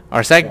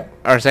 Our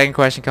second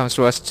question comes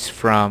to us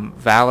from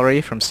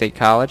Valerie from State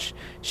College.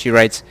 She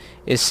writes,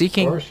 "Is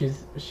seeking..." Or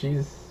she's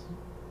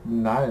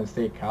not in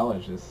State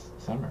College this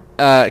summer.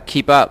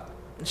 Keep up.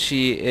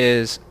 She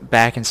is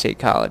back in State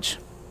College.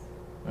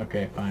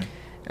 Okay, fine.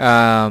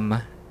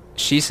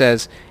 She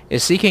says,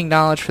 "Is seeking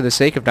knowledge for the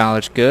sake of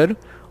knowledge good,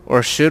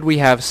 or should we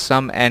have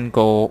some end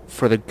goal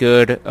for the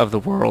good of the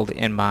world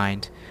in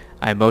mind?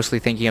 I'm mostly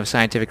thinking of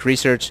scientific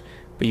research,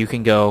 but you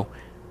can go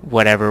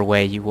whatever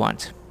way you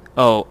want."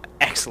 Oh,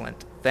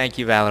 excellent. Thank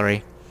you,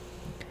 Valerie.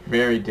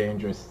 Very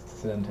dangerous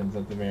sentence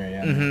at the very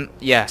end.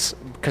 Yes,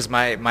 because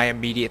my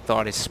immediate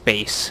thought is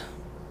space,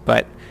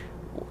 but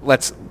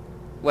let's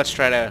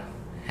try to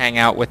hang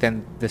out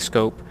within the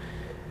scope.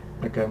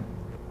 Okay.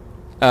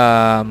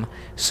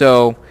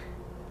 So,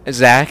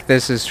 Zach,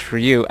 this is for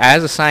you.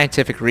 As a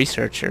scientific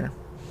researcher,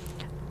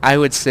 I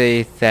would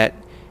say that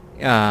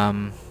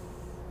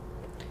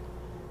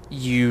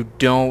you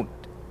don't.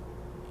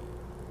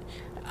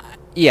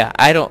 Yeah,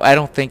 I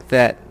don't think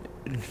that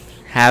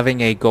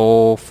having a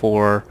goal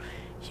for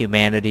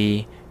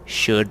humanity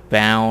should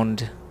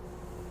bound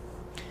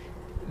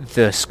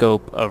the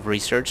scope of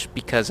research,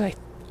 because I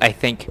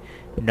think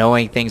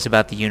knowing things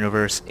about the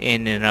universe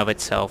in and of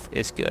itself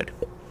is good.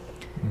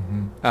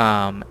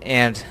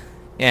 And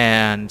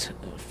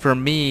for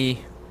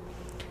me,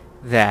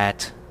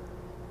 that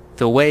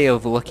the way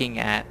of looking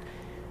at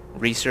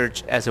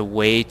research as a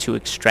way to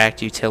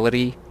extract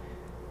utility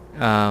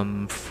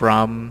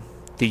from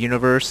the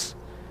universe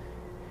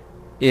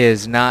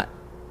is not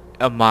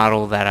a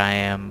model that I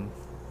am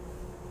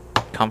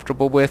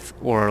comfortable with,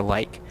 or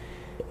like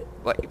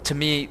to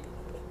me,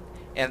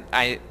 and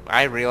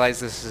I realize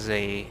this is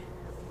a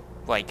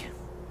like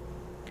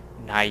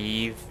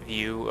naive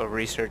view of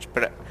research,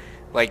 but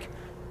like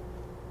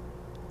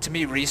to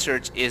me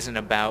research isn't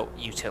about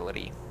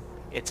utility,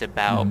 it's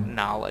about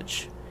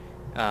knowledge,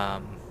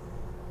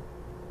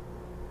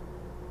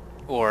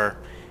 or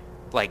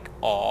like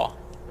awe.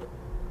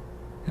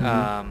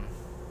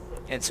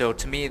 And so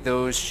to me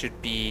those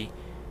should be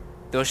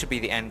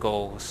the end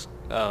goals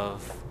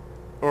of,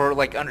 or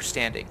like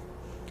understanding,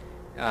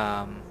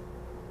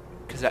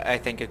 because I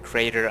think a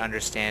greater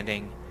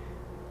understanding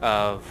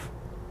of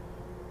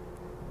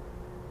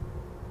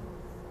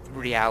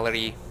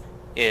reality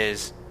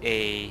is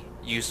a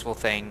useful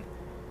thing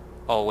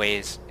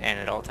always and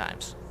at all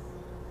times.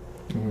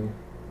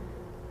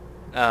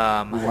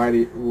 Why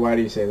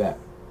do you say that?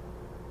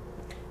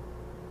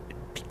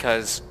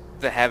 Because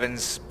the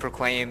heavens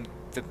proclaim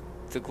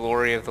the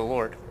glory of the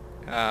Lord,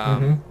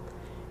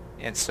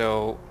 and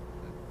so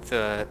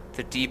the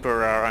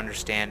deeper our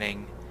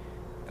understanding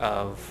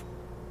of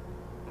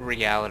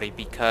reality,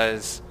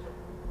 because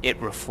it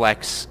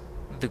reflects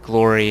the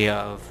glory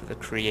of the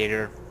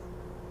Creator.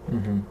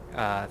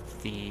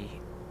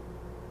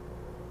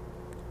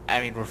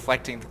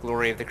 Reflecting the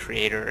glory of the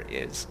Creator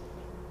is,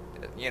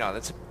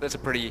 that's a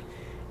pretty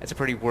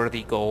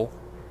worthy goal,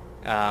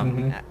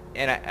 and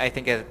I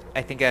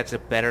think that's a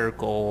better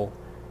goal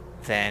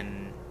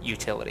than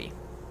utility,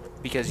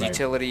 because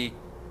utility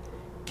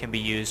can be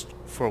used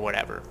for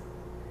whatever.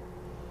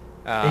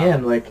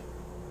 And like,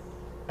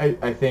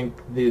 I think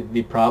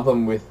the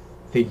problem with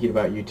thinking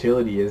about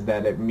utility is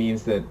that it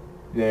means that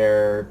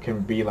there can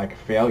be like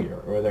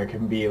failure, or there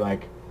can be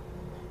like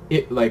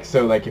it, like,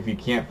 so like if you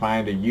can't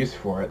find a use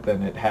for it,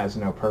 then it has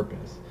no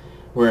purpose.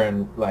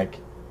 Wherein like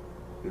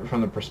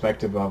from the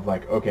perspective of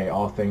like, okay,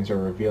 all things are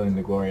revealing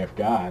the glory of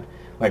God,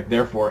 like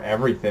therefore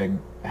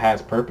everything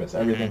has purpose,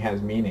 everything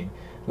has meaning.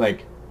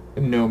 Like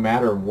no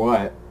matter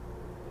what,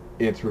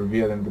 it's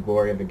revealing the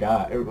glory of the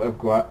God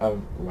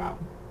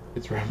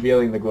it's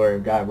revealing the glory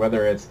of God,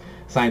 whether it's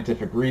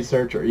scientific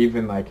research or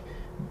even like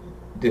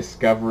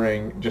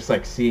discovering, just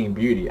like seeing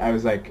beauty. I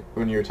was like,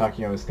 when you were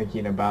talking, I was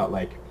thinking about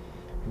like,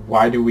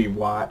 why do we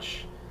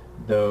watch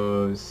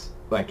those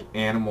like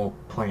Animal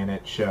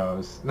Planet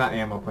shows, not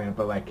Animal Planet,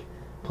 but like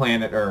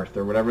Planet Earth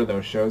or whatever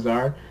those shows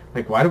are?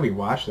 Like, why do we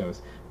watch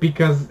those?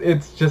 Because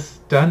it's just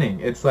stunning.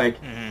 It's like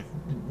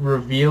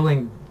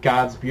revealing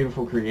God's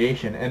beautiful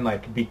creation, and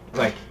like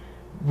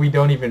we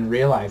don't even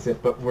realize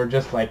it, but we're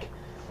just like,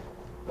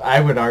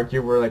 I would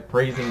argue we're like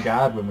praising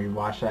God when we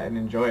watch that and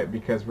enjoy it,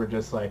 because we're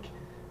just like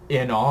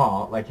in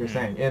awe, like you're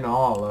saying, in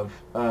awe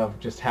of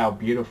just how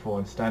beautiful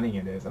and stunning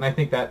it is. And I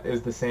think that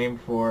is the same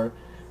for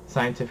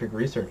scientific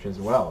research as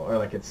well, or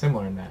like it's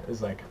similar in that,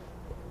 is like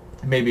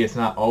maybe it's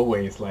not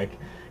always like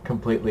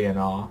completely in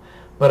awe,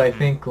 but I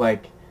think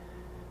like,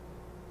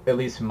 at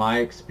least my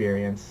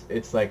experience,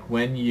 it's like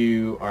when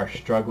you are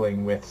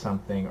struggling with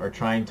something or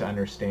trying to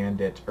understand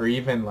it, or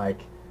even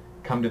like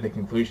come to the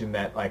conclusion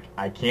that like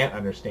I can't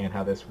understand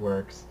how this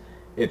works,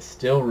 it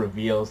still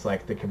reveals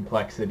like the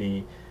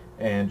complexity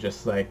and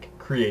just like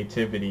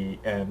creativity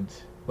and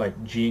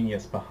like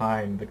genius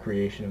behind the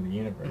creation of the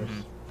universe.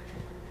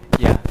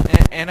 Yeah,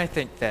 and I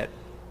think that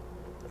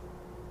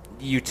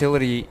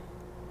utility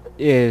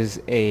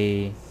is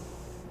a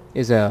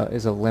really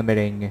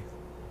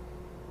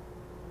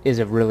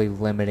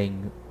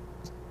limiting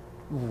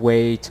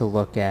way to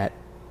look at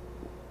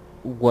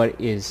what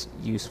is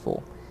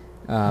useful,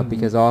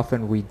 because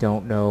often we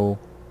don't know,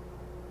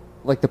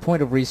 like the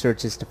point of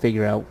research is to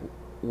figure out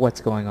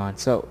what's going on.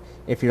 So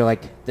if you're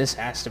like, this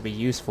has to be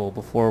useful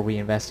before we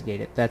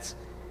investigate it,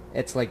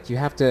 it's like you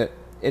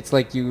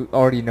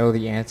already know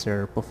the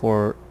answer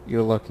before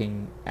you're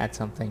looking at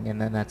something,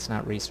 and then that's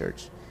not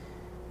research.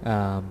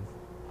 I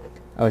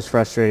was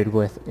frustrated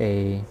with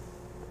a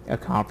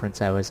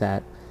conference I was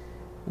at,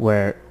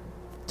 where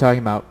talking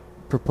about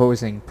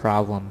proposing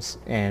problems,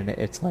 and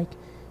it's like,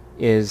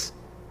 is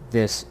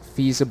this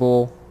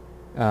feasible?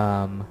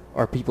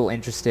 Are people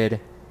interested?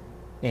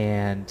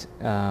 And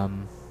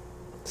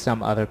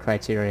some other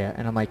criteria.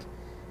 And I'm like,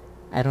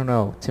 I don't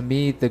know. To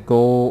me, the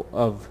goal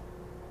of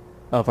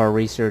our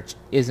research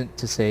isn't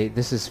to say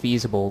this is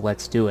feasible,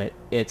 let's do it.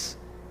 It's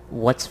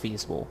what's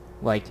feasible.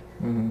 Like,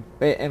 and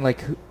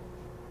like,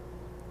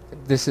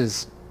 this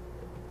is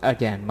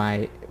again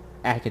my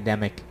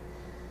academic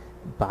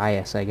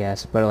bias, I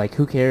guess, but like,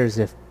 who cares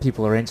if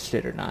people are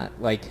interested or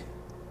not? Like,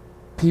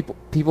 people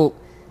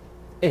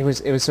it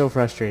was so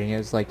frustrating. It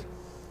was like,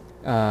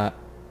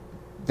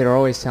 they're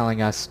always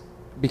telling us,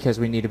 because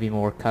we need to be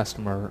more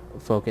customer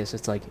focused,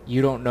 it's like,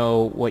 you don't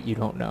know what you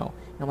don't know.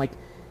 And I'm like,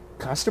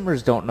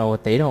 customers don't know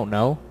what they don't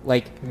know.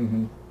 Like,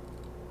 Mm-hmm.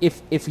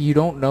 if you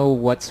don't know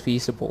what's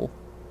feasible,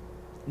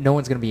 no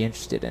one's going to be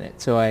interested in it.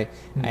 So I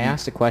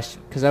asked a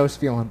question because I was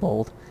feeling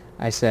bold.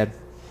 I said,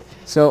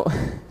 so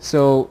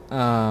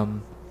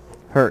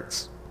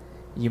Hertz,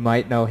 you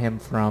might know him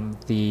from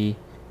the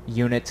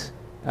unit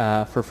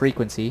for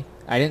frequency.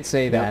 I didn't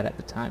say that at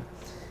the time.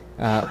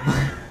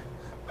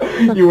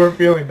 You weren't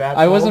feeling that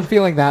I bold? wasn't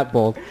feeling that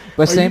bold,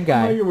 but Are same you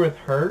guy. familiar with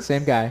Hertz?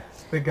 Same guy.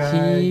 The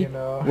guy, He you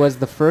know. was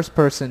the first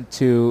person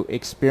to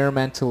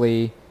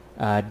experimentally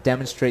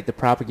demonstrate the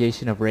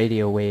propagation of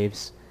radio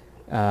waves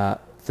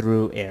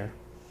through air.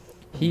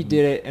 He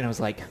did it, and I was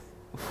like,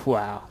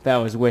 wow, that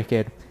was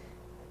wicked.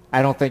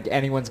 I don't think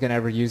anyone's going to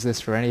ever use this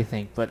for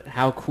anything, but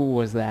how cool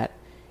was that?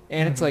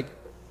 And it's like,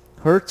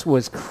 Hertz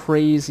was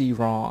crazy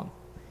wrong.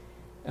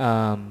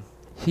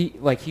 He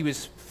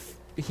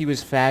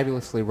was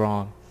fabulously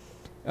wrong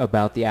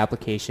about the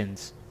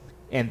applications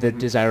and the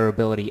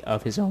desirability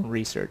of his own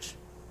research.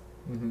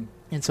 Mm-hmm.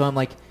 And so I'm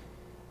like,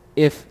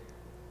 if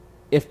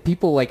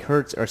people like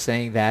Hertz are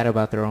saying that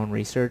about their own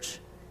research,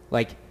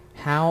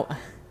 how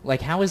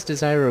is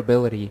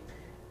desirability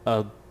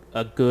a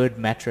good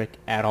metric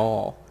at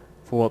all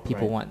for what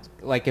people Right. want?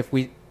 Like if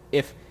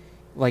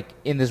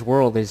in this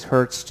world, is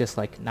Hertz just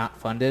like not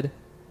funded,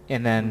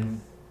 and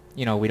then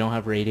we don't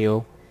have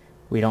radio,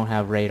 we don't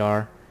have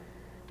radar,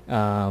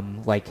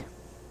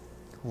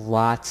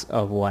 lots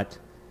of what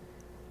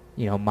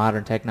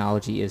modern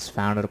technology is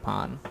founded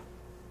upon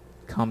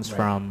comes Right.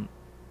 from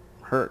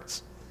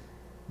Hertz.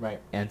 Right.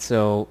 And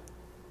so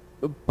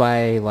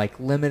by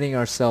limiting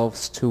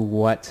ourselves to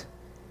what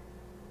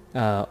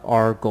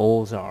our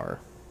goals are,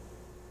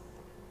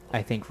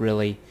 I think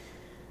really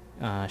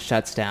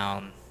shuts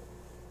down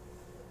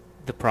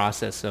the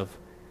process of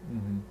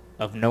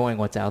knowing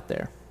what's out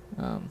there.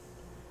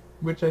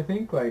 Which I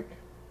think, I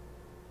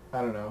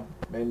don't know,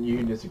 and you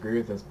can disagree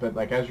with this, but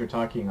as you're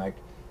talking,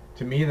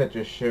 to me that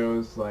just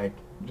shows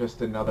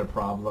just another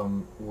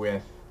problem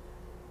with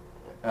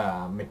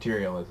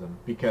materialism,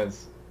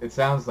 because it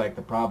sounds like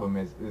the problem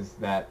is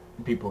that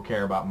people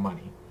care about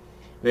money.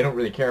 They don't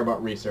really care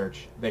about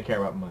research, they care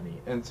about money.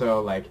 And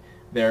so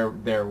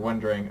they're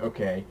wondering,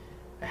 okay,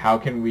 how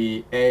can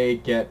we A,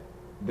 get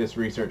this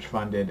research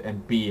funded,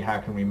 and B, how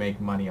can we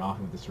make money off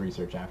of this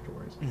research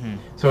afterwards?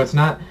 So it's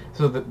not,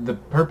 so the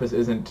purpose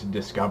isn't to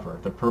discover,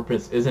 the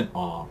purpose isn't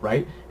awe,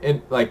 right?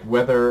 And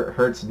whether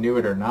Hertz knew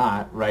it or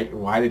not, right,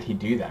 why did he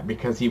do that?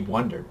 Because he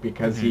wondered,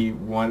 because he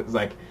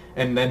wanted,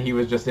 and then he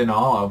was just in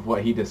awe of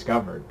what he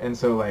discovered. And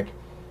so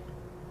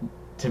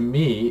to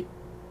me,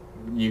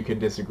 you could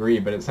disagree,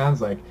 but it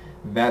sounds like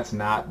that's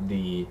not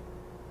the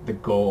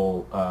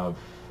goal of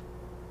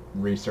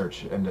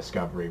research and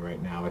discovery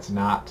right now. It's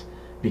not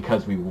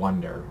because we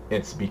wonder.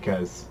 It's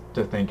because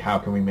to think, how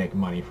can we make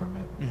money from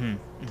it?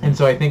 And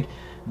so I think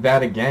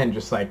that again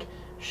just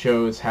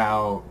shows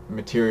how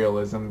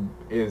materialism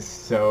is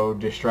so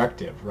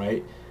destructive,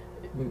 right?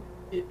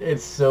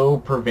 It's so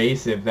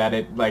pervasive that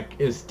it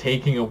is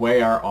taking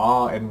away our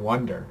awe and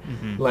wonder,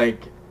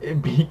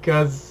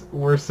 because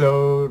we're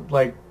so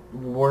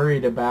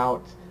worried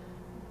about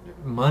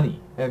money.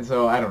 And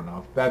so I don't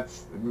know,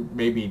 that's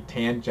maybe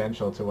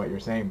tangential to what you're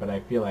saying, but I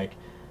feel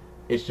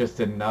it's just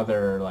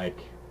another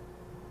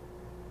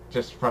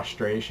just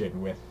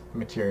frustration with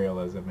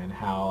materialism and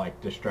how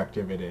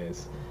destructive it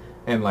is,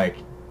 and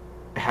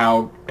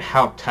how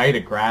tight a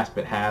grasp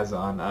it has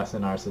on us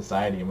and our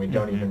society, and we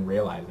don't even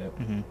realize it.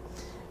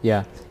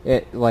 Yeah,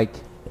 it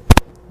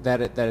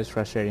that is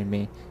frustrating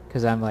me,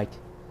 because I'm I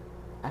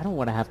don't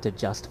want to have to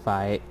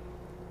justify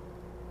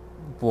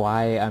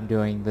why I'm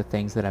doing the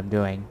things that I'm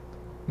doing.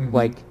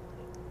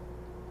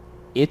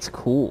 It's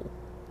cool.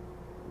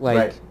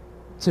 Right.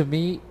 To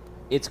me,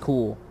 it's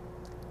cool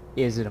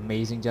is an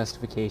amazing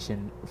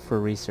justification for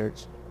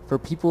research. For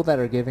people that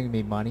are giving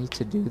me money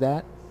to do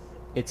that,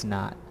 it's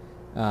not,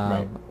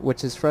 Right.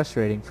 which is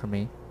frustrating for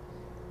me.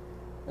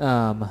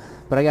 But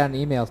I got an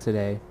email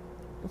today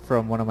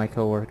from one of my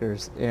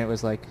coworkers, and it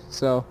was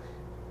so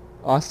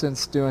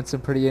Austin's doing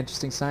some pretty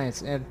interesting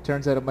science, and it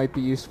turns out it might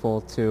be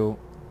useful to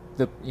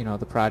the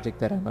project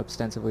that I'm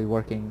ostensibly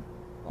working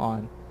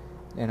on.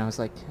 And I was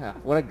like, ah,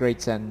 what a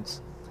great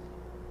sentence.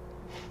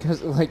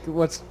 Because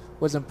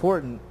what's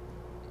important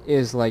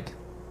is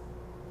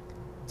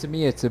to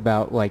me it's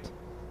about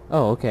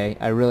oh, okay,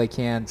 I really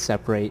can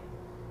separate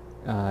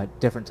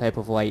different type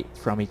of light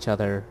from each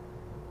other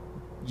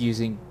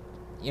using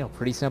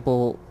pretty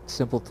simple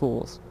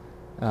tools,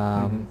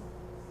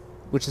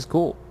 which is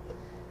cool.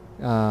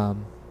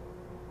 And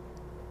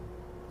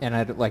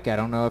I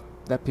don't know if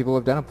that people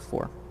have done it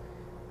before.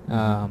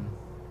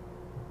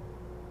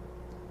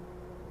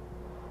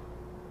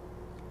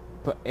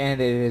 And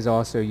it is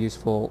also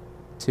useful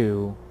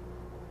to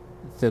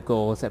the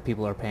goals that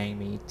people are paying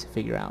me to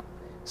figure out.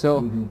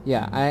 So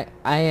yeah,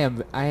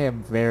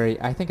 I'm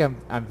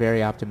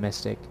very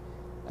optimistic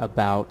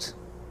about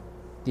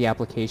the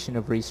application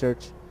of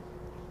research.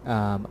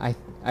 I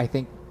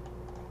think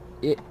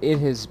it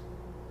has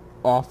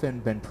often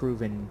been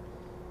proven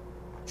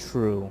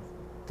true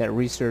that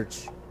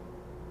research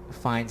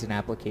finds an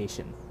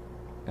application.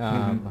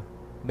 Mhm.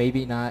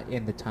 Maybe not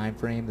in the time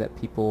frame that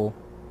people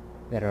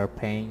that are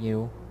paying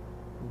you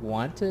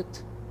want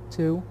it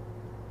to.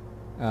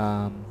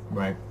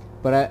 Right.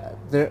 But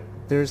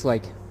there's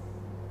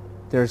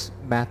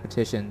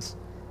mathematicians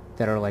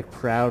that are like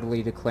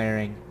proudly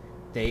declaring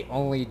they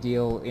only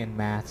deal in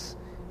maths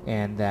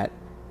and that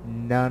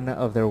none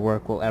of their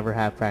work will ever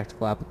have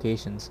practical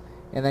applications.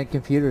 And then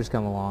computers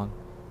come along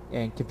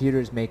and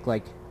computers make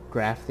like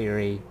graph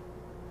theory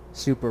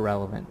super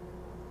relevant,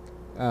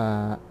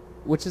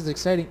 which is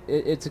exciting.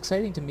 It's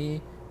exciting to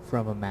me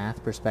from a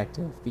math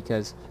perspective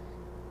because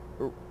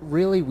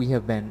really we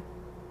have been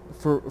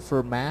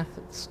for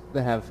maths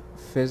that have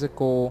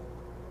physical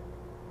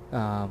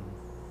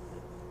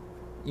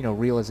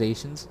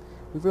realizations,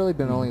 we've really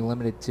been only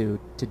limited to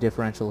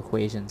differential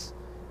equations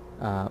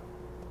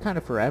kind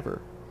of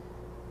forever.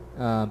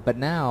 But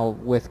now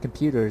with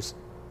computers,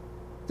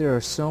 there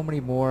are so many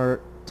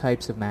more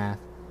types of math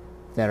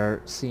that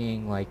are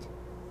seeing like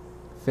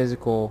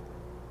physical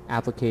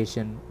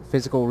application,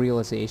 physical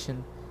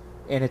realization,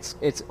 and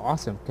it's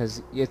awesome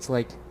because it's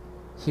like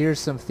here's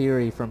some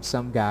theory from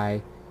some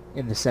guy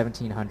in the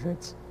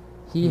 1700s.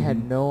 He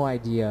had no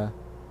idea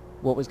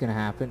what was going to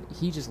happen.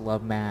 He just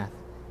loved math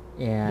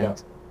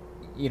and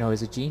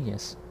is a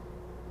genius.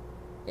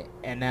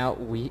 And now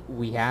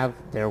we have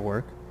their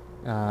work,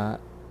 and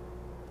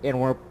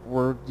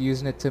we're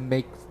using it to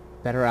make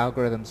better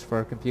algorithms for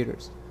our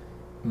computers.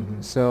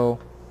 So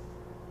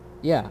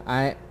yeah,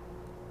 I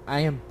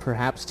am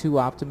perhaps too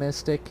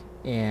optimistic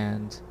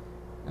and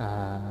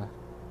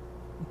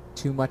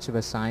too much of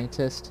a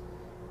scientist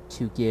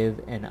to give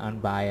an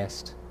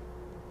unbiased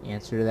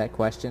answer to that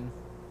question.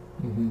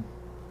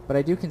 But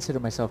I do consider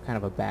myself kind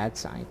of a bad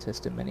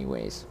scientist in many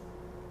ways.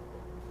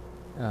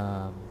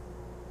 But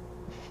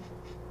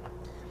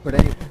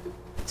anyway,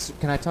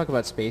 can I talk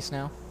about space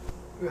now?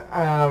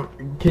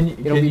 Can you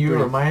brief.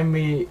 remind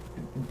me?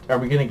 Are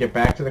we gonna get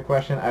back to the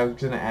question? I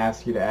was gonna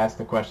ask you to ask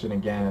the question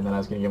again, and then I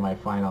was gonna give my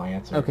final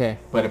answer. Okay.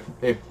 But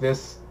if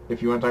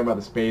you want to talk about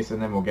the space,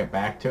 and then we'll get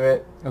back to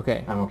it.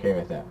 Okay. I'm okay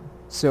with that.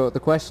 So the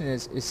question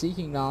is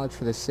seeking knowledge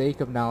for the sake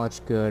of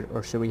knowledge good,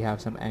 or should we have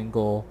some end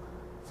goal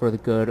for the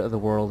good of the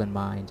world in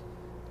mind?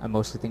 I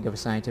mostly think of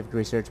scientific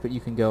research, but you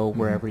can go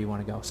wherever you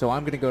want to go. So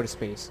I'm going to go to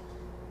space.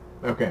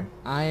 Okay.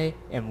 I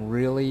am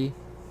really...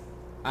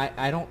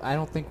 I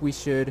don't think we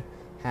should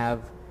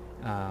have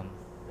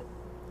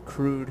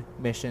crewed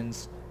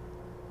missions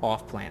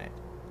off planet.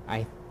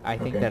 I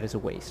think Okay. that is a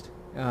waste.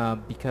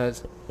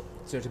 Because,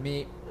 so to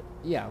me,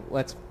 yeah,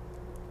 let's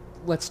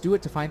do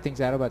it to find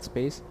things out about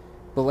space,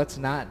 but let's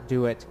not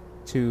do it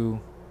to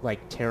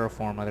like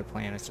terraform other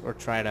planets or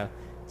try to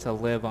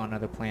live on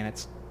other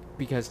planets,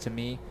 because to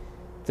me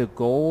the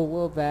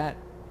goal of that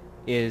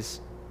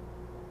is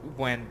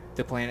when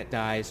the planet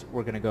dies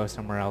we're going to go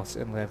somewhere else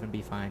and live and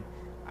be fine.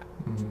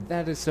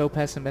 That is so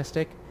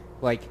pessimistic.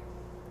 Like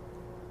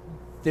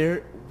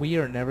we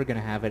are never going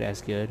to have it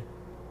as good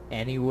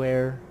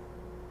anywhere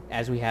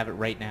as we have it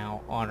right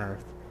now on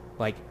Earth.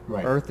 Like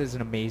Right. Earth is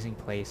an amazing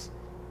place.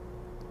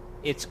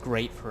 It's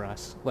great for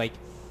us. Like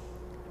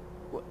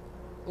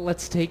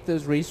let's take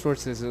those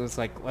resources. It's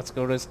like let's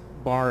go to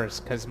Mars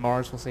because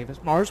Mars will save us.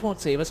 Mars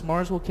won't save us.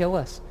 Mars will kill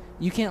us.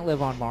 You can't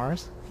live on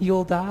Mars.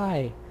 You'll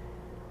die.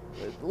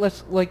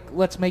 Let's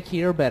make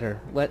here better.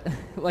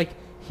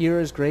 Here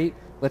is great.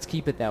 Let's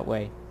keep it that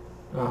way.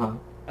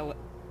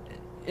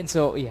 And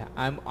so yeah,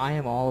 I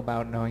am all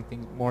about knowing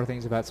more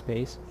things about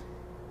space.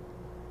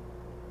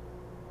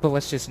 But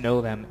let's just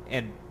know them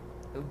and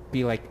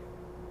be like,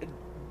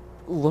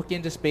 look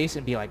into space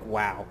and be like,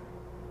 wow,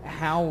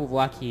 how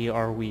lucky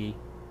are we?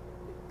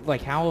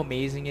 Like, how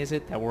amazing is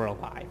it that we're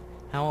alive?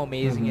 How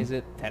amazing is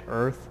it that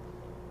Earth,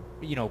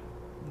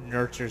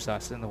 nurtures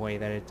us in the way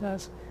that it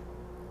does?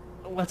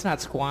 Let's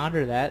not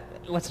squander that.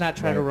 Let's not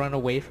try to run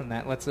away from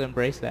that. Let's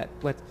embrace that.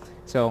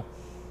 So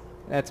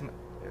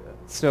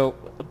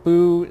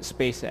boo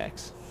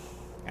SpaceX,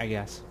 I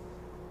guess.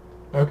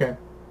 Okay,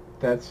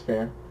 that's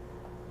fair.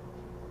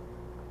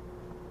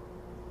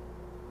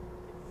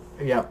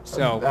 Yeah.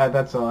 So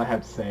that's all I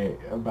have to say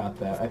about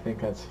that. I think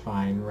that's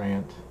fine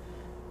rant.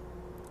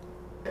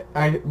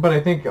 But I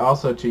think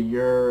also to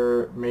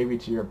your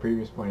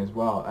previous point as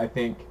well. I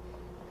think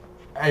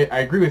I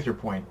agree with your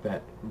point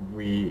that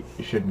we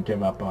shouldn't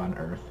give up on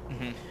Earth.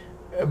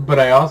 But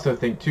I also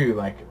think too,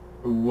 like,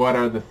 what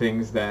are the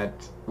things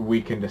that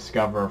we can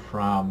discover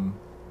from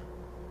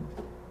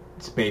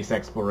space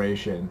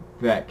exploration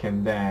that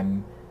can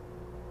then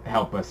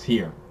help us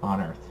here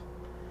on Earth?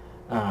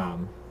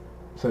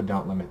 So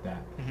don't limit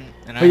that.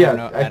 And but I yeah, don't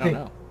know. I don't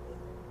know.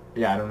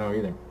 Yeah, I don't know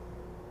either.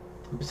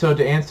 So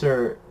to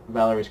answer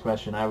Valerie's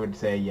question, I would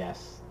say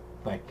yes.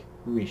 Like,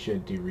 we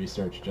should do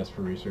research just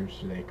for research's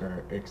sake,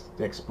 or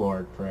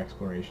explore for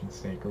exploration's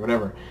sake, or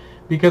whatever.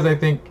 Because I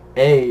think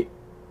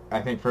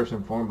first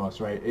and foremost,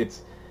 right,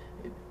 it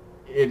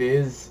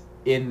is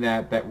in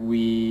that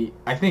we,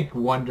 I think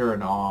wonder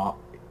and awe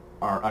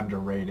are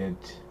underrated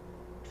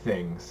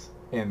things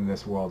in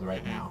this world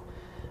right now.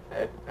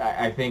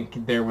 I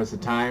think there was a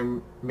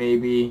time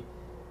maybe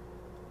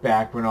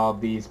back when all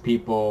these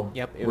people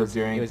Yep, were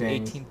doing it was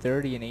things.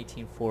 1830 and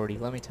 1840.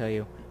 Let me tell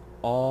you,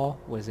 all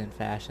was in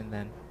fashion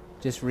then.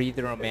 Just read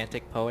the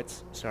Romantic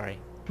poets. Sorry.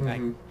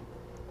 Mhm.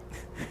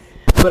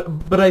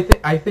 But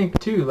I think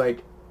too,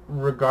 like,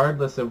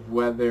 regardless of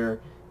whether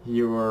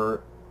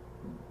you're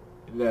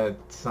the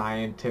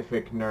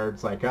scientific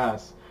nerds like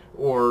us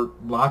or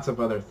lots of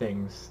other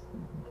things,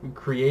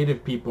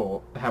 creative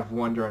people have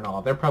wonder and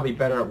awe. They're probably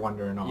better at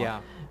wonder and awe. Yeah.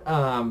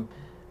 Um,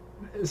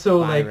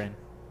 so Byron.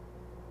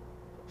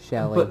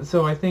 Shelley. but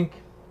so I think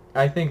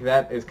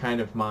that is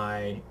kind of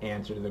my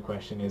answer to the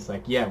question is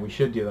like, yeah, we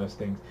should do those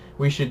things.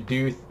 We should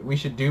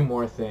do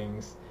more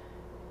things.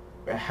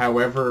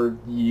 However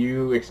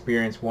you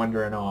experience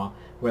wonder and awe,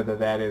 whether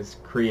that is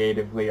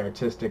creatively,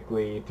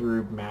 artistically,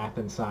 through math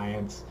and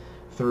science,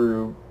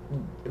 through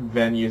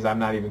venues I'm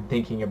not even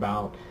thinking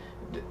about.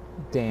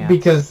 Dance.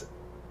 Because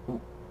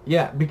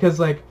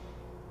like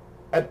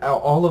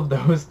all of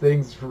those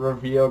things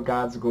reveal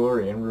God's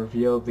glory and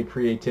reveal the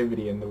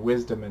creativity and the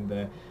wisdom and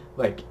the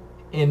like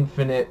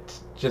infinite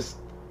just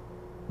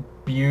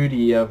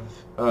beauty of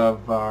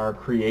our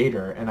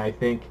Creator. And I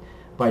think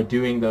by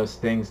doing those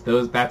things,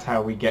 that's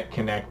how we get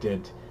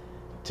connected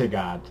to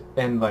God.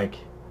 And like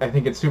I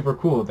think it's super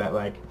cool that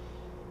like,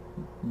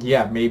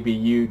 yeah, maybe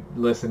you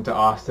listen to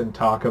Austin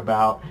talk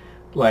about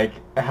like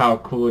how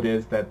cool it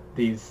is that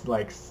these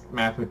like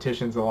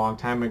mathematicians a long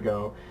time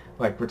ago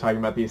like were talking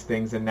about these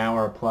things and now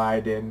are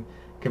applied in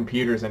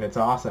computers, and it's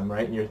awesome,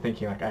 right? And you're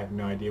thinking like, I have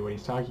no idea what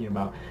he's talking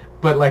about,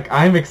 but like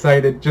I'm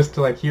excited just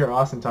to like hear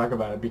Austin talk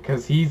about it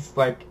because he's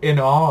like in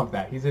awe of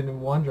that, he's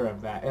in wonder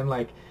of that, and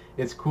like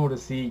it's cool to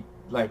see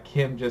like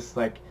him just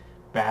like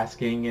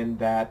basking in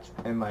that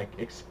and like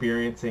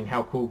experiencing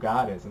how cool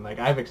God is. And like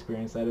I've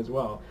experienced that as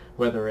well,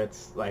 whether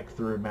it's like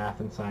through math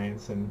and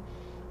science and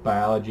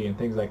biology and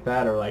things like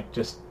that, or like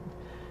just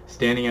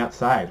standing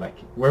outside. Like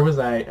where was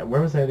I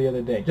the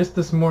other day? Just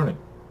this morning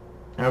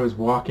I was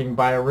walking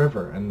by a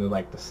river and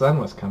the sun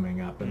was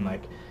coming up and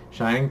like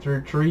shining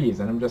through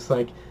trees, and I'm just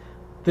like,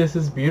 this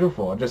is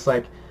beautiful. Just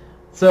like,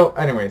 so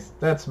anyways,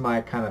 that's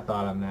my kind of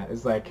thought on that,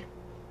 is like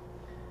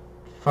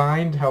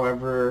find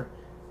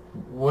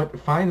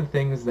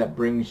things that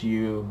brings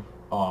you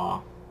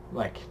awe,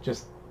 like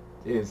just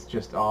is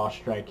just awe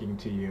striking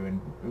to you,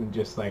 and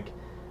just like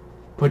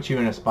put you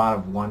in a spot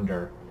of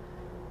wonder,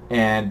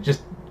 and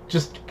just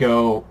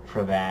go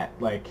for that.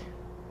 Like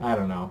I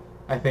don't know,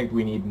 I think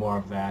we need more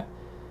of that.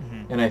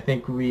 Mm-hmm. And I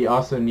think we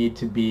also need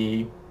to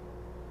be,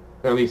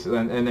 or at least,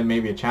 and then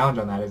maybe a challenge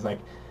on that is like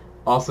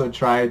also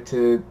try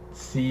to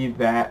see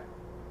that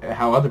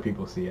how other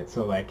people see it.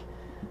 So like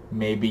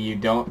maybe you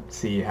don't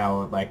see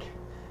how, like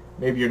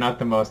maybe you're not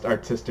the most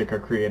artistic or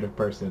creative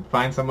person.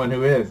 Find someone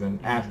who is and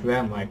ask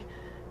them like,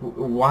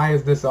 why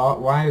is this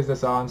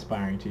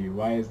awe-inspiring to you?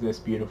 Why is this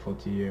beautiful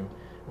to you?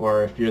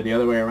 Or if you're the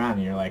other way around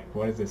and you're like,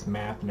 what is this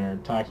math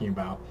nerd talking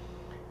about?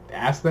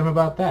 Ask them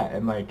about that.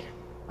 And like,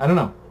 I don't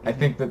know. I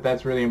think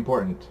that's really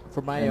important.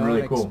 From my and own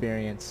really cool.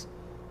 experience,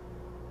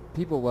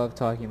 people love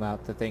talking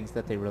about the things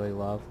that they really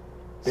love.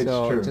 It's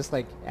so true. just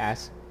like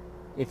ask,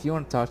 if you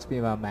want to talk to me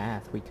about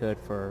math, we could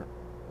for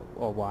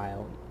a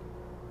while.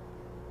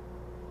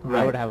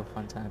 Right. I would have a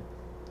fun time.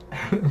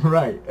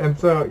 Right. And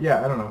so,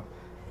 yeah, I don't know.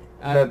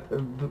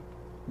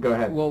 Go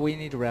ahead. Well, we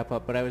need to wrap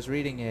up, but I was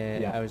reading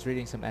Yeah. I was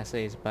reading some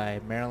essays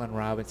by Marilyn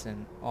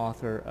Robinson,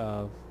 author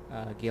of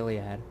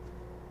Gilead.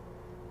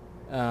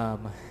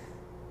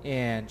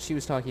 And she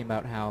was talking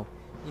about how,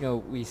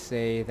 we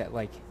say that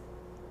like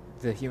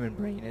the human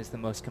brain is the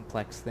most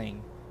complex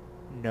thing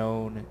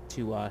known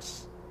to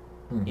us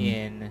Mhm.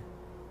 in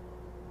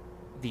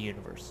the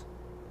universe.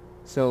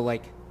 So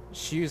like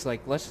she was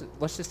like, let's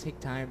just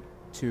take time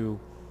to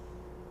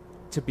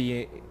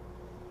be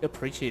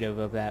appreciative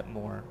of that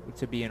more,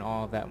 to be in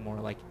awe of that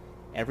more. Like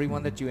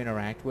everyone that you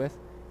interact with,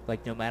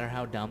 like no matter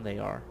how dumb they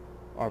are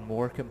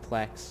more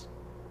complex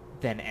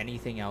than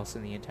anything else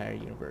in the entire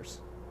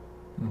universe.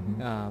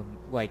 Mhm.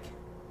 Like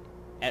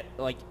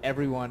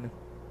everyone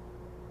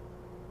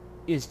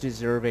is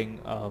deserving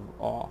of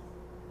awe,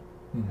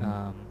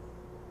 Mhm.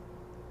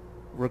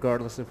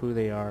 regardless of who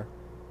they are.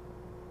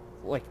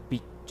 Like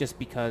just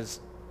because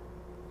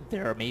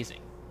they're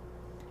amazing.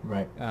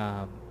 Right.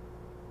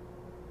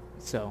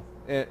 So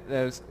it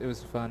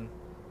was fun.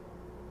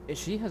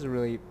 She has a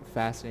really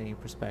fascinating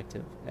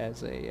perspective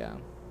as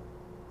an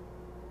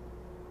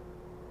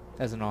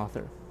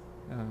author.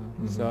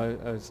 So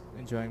I was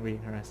enjoying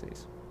reading her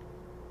essays.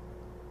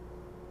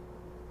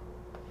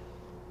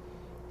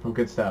 Well,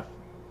 good stuff.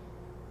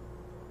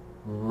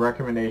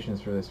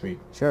 Recommendations for this week.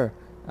 Sure.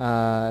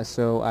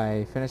 So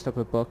I finished up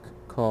a book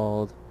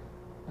called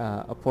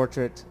An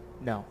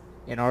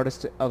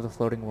Artist of the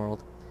Floating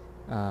World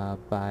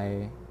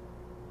by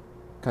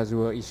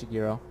Kazuo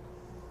Ishiguro.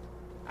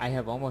 I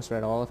have almost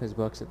read all of his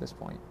books at this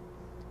point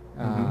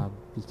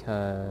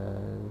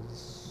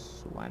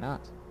because why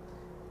not?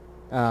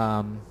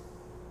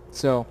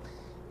 So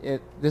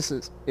it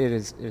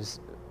is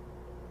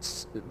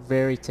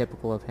very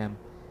typical of him,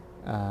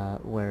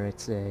 where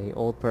it's a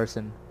old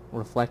person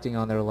reflecting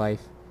on their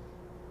life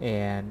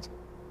and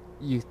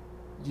you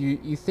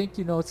you think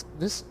you know it's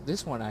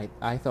this one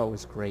I thought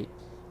was great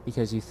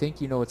because you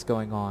think you know what's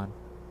going on,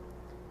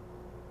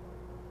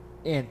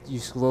 and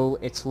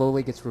it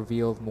slowly gets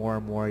revealed more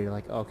and more. You're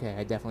like, okay,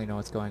 I definitely know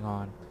what's going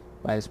on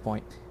by this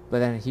point. But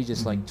then he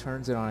just like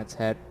turns it on its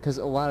head because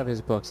a lot of his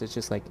books it's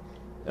just like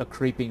a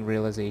creeping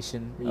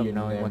realization of You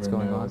knowing never what's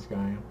going know on. what's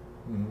going on.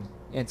 Mhm.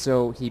 And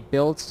so he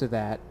builds to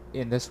that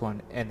in this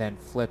one and then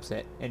flips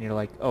it, and you're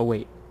like, oh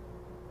wait,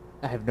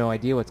 I have no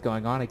idea what's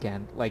going on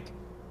again. Like,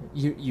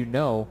 you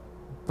know,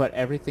 but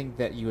everything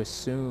that you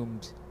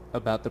assumed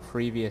about the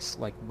previous,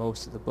 like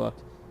most of the book,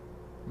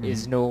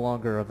 is no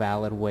longer a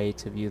valid way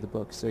to view the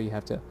book. So you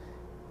have to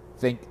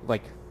think,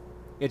 like,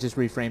 it just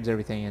reframes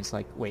everything, and it's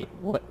like, wait,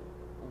 what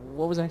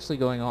was actually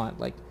going on?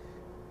 Like,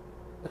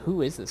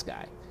 who is this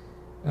guy?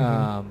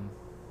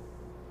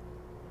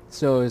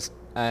 So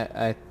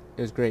it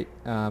was great.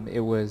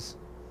 It was,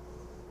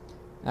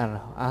 I don't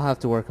know. I'll have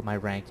to work on my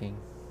ranking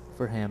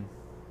for him.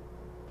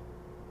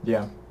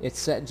 Yeah. It's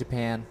set in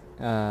Japan.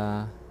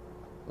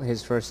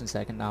 His first and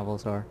second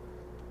novels are.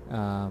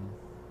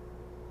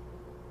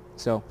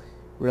 So,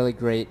 really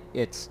great.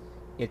 It's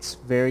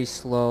very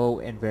slow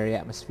and very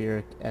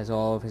atmospheric, as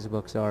all of his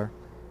books are.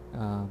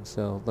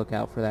 So look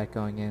out for that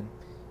going in.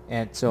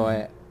 And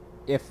so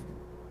if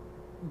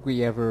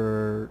we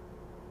ever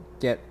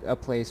get a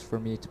place for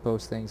me to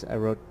post things, I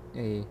wrote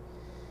a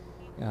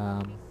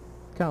kind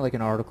of like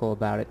an article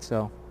about it.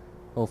 So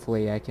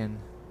hopefully I can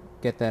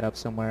get that up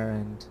somewhere,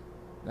 and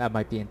that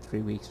might be in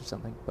 3 weeks or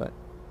something. But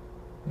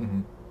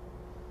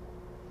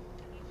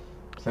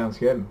Sounds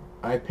good.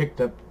 I picked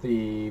up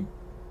the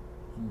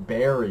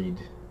Buried,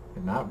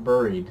 not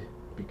Buried,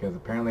 because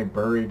apparently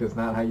Buried is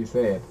not how you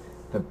say it.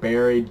 The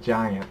Buried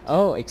Giant.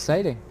 Oh,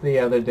 exciting! The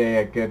other day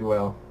at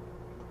Goodwill.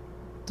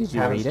 Did you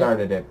Haven't read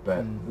started it,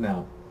 but Mm.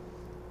 no.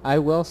 I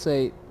will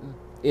say,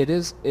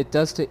 it's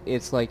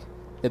like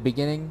the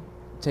beginning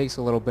takes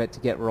a little bit to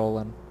get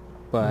rolling,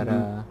 but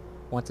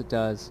once it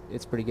does,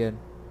 it's pretty good.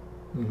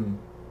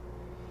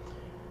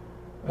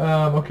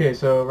 Okay,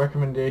 so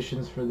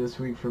recommendations for this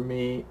week for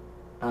me.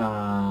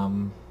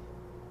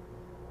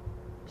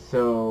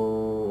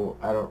 So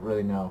I don't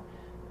really know.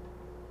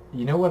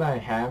 You know what I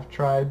have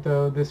tried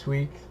though this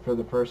week for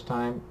the first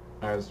time?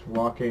 I was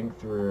walking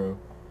through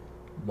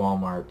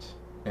Walmart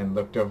and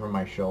looked over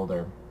my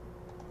shoulder,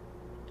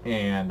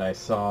 and I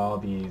saw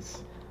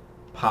these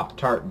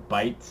Pop-Tart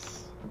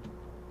Bites.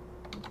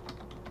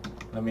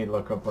 Let me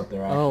look up what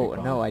they're actually Oh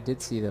called. no, I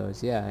did see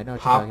those. Yeah, I know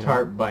what you're talking about.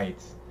 Pop-Tart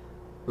Bites.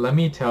 Let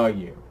me tell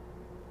you,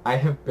 I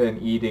have been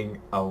eating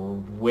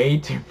way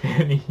too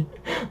many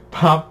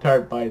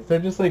Pop-Tart Bites. They're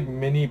just like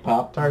mini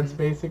Pop-Tarts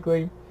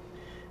basically.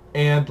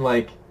 And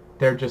like,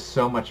 they're just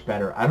so much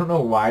better. I don't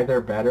know why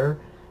they're better,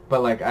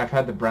 but like, I've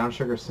had the brown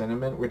sugar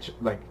cinnamon, which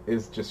like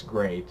is just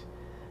great,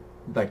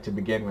 like to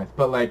begin with.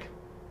 But like,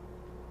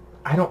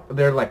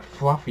 they're like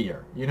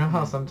fluffier. You know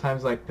how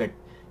sometimes like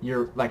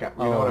you're like, you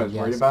know what I was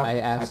worried yes, about? I I thought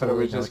it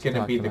absolutely was know just what you're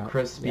gonna be talking the about.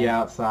 crispy Yeah.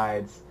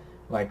 outsides,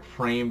 like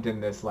framed in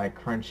this like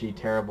crunchy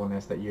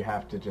terribleness that you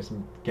have to just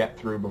get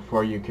through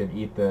before you can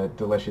eat the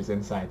delicious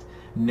insides.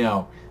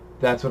 No,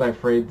 that's what I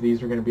afraid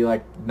these were going to be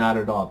like. Not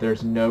at all.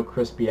 There's no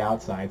crispy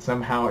outside.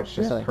 Somehow it's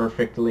just Really?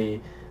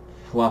 perfectly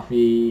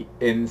fluffy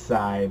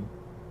inside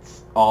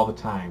all the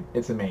time.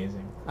 It's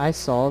amazing. I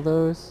saw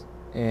those,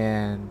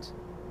 and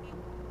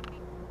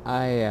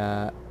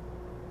I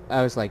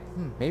was like,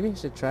 maybe I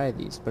should try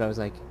these, but I was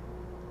like,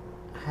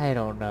 I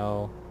don't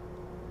know.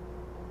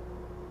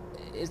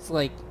 It's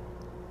like,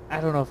 I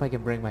don't know if I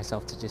can bring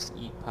myself to just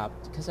eat pop,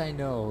 because I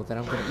know that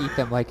I'm going to eat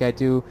them like I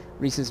do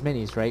Reese's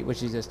Minis, right?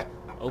 Which is just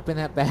open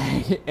that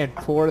bag and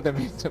pour them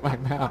into my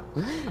mouth.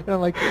 And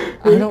I'm like,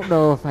 I don't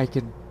know if I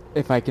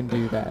can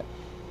do that.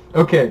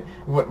 Okay,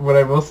 what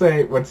I will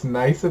say, what's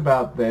nice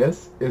about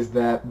this is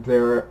that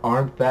there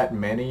aren't that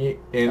many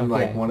in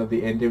like Okay. one of the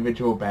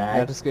individual bags.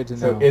 That is good to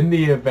So know. in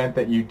the event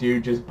that you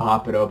do just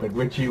pop it open,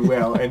 which you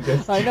will, and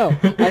just I know.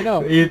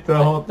 eat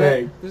the whole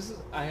thing. This is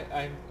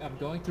I'm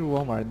going through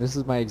Walmart, and this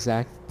is my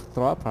exact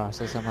thought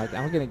process. I'm like,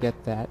 I'm gonna get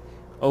that,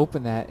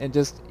 open that, and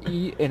just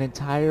eat an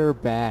entire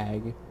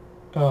bag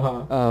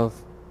Uh-huh.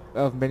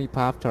 of mini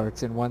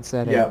Pop-Tarts in one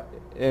setting. Yep.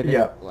 And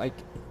Yep. like,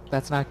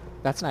 that's not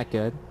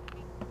good.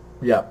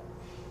 Yep.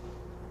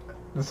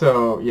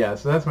 So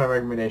that's my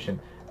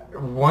recommendation.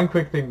 One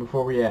quick thing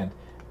before we end.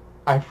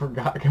 I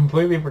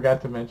completely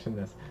forgot to mention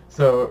this.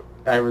 So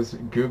I was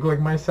Googling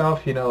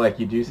myself, you know, like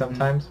you do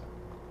sometimes.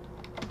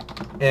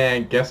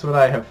 And guess what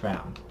I have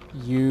found?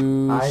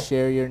 You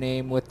share your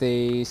name with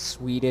a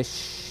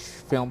Swedish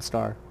film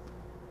star.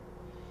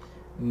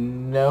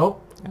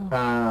 Nope.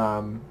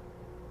 Oh.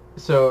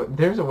 So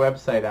there's a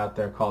website out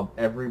there called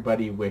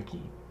Everybody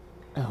Wiki.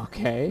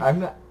 Okay.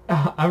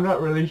 I'm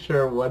not really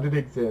sure what it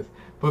exists,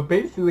 but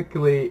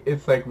basically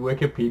it's like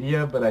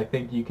Wikipedia, but I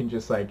think you can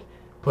just like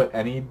put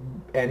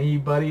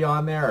anybody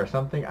on there or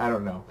something. I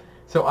don't know.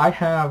 So I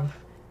have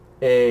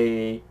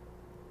a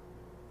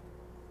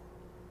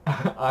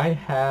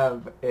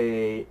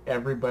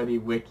Everybody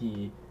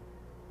Wiki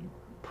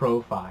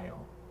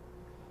profile,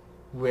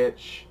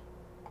 which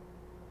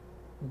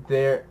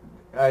there,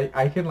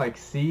 I can like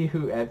see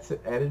who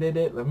edited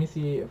it. Let me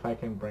see if I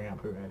can bring up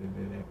who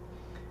edited it.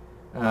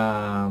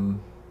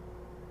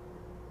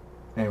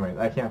 Anyway,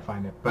 I can't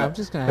find it. But I'm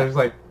just gonna there's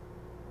like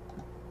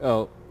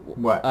Oh,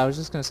 what? I was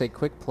just gonna say,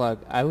 quick plug.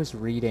 I was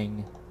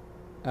reading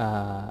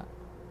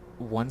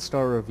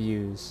 1-star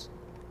reviews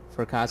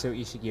for Kazuo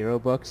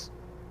Ishiguro books,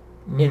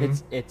 and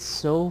Mhm. it's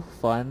so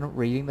fun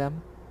reading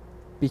them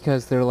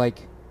because they're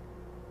like,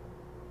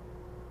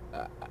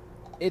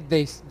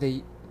 they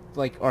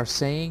like are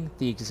saying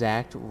the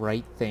exact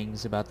right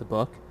things about the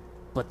book,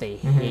 but they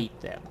hate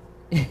them.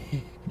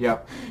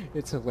 Yep.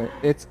 It's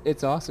hilarious.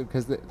 It's awesome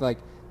because like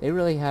they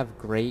really have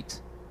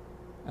great,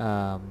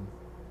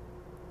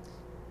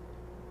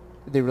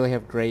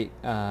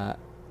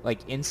 like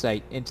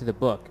insight into the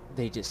book.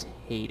 They just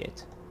hate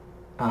it.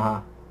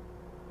 Uh-huh.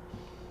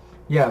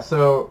 Yeah,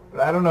 so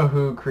I don't know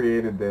who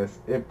created this.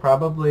 It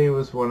probably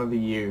was one of the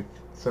youth.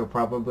 So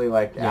probably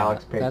like Yeah,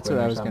 Alex Paquin that's what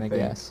I or was something.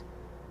 gonna guess.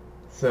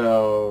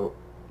 So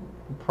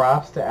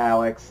props to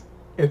Alex.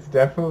 It's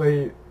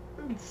definitely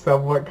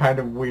somewhat kind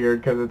of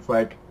weird because it's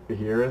like,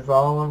 here is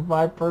all of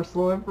my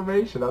personal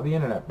information on the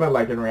internet. But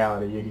like in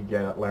reality, you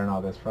could learn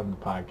all this from the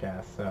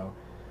podcast, so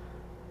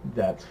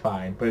that's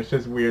fine. But it's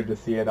just weird to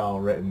see it all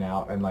written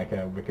out in like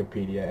a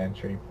Wikipedia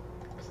entry.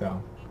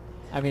 So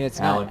I mean, it's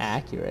Alex. not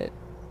accurate.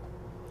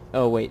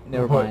 Oh wait,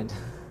 never What? mind.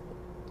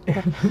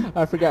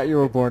 I forgot you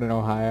were born in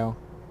Ohio.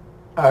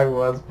 I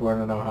was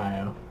born in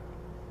Ohio.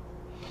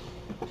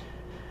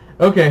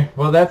 Okay,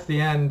 well that's the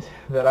end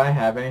that I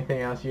have.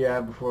 Anything else you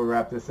have before we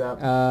wrap this up?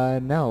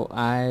 No,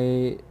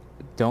 I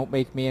don't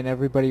make me an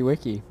everybody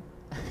wiki.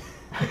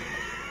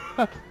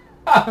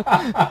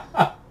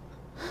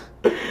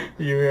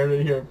 You heard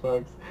it here,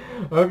 folks.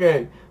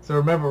 Okay, so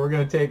remember, we're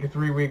going to take a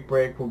 3-week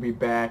break. We'll be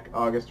back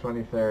August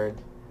 23rd.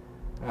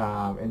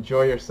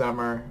 Enjoy your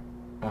summer.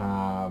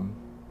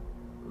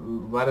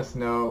 Let us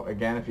know,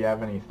 again, if you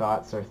have any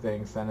thoughts or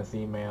things. Send us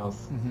emails.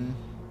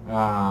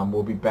 Mm-hmm.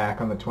 We'll be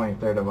back on the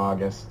 23rd of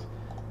August,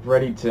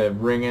 ready to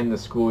ring in the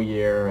school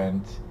year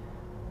and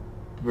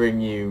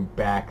bring you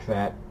back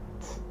that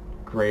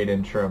great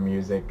intro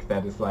music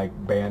that is like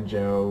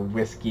banjo,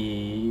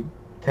 whiskey,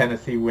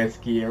 Tennessee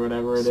whiskey, or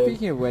whatever it is.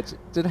 Speaking of which,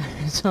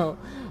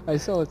 I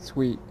saw a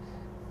tweet.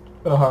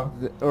 Uh-huh.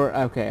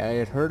 I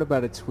had heard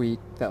about a tweet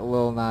that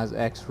Lil Nas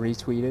X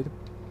retweeted,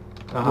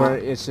 Uh-huh. where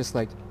it's just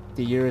like,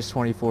 the year is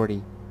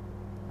 2040.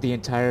 The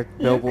entire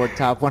Billboard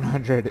Top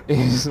 100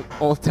 is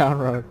Old Town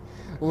Road.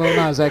 Lil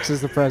Nas X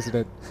is the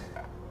president.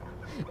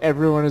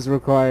 Everyone is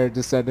required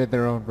to send in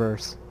their own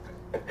verse.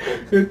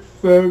 It's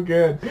so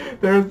good.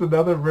 There's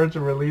another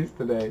version released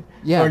today.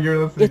 Yeah, Oh,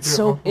 you're listening it's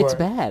to it before. it's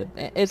bad.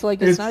 It's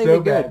like it's not so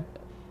even good. bad.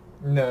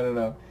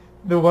 No.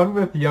 The one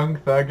with Young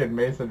Thug and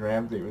Mason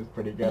Ramsey was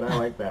pretty good. I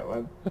like that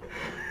one.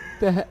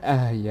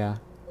 Yeah.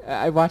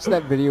 I watched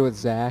that video with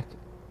Zach.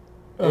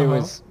 It Uh-huh.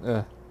 was.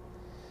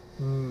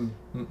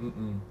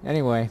 Mm-mm-mm.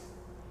 Anyway,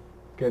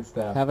 Good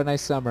stuff. have a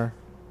nice summer.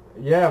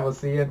 Yeah, we'll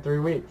see you in 3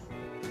 weeks.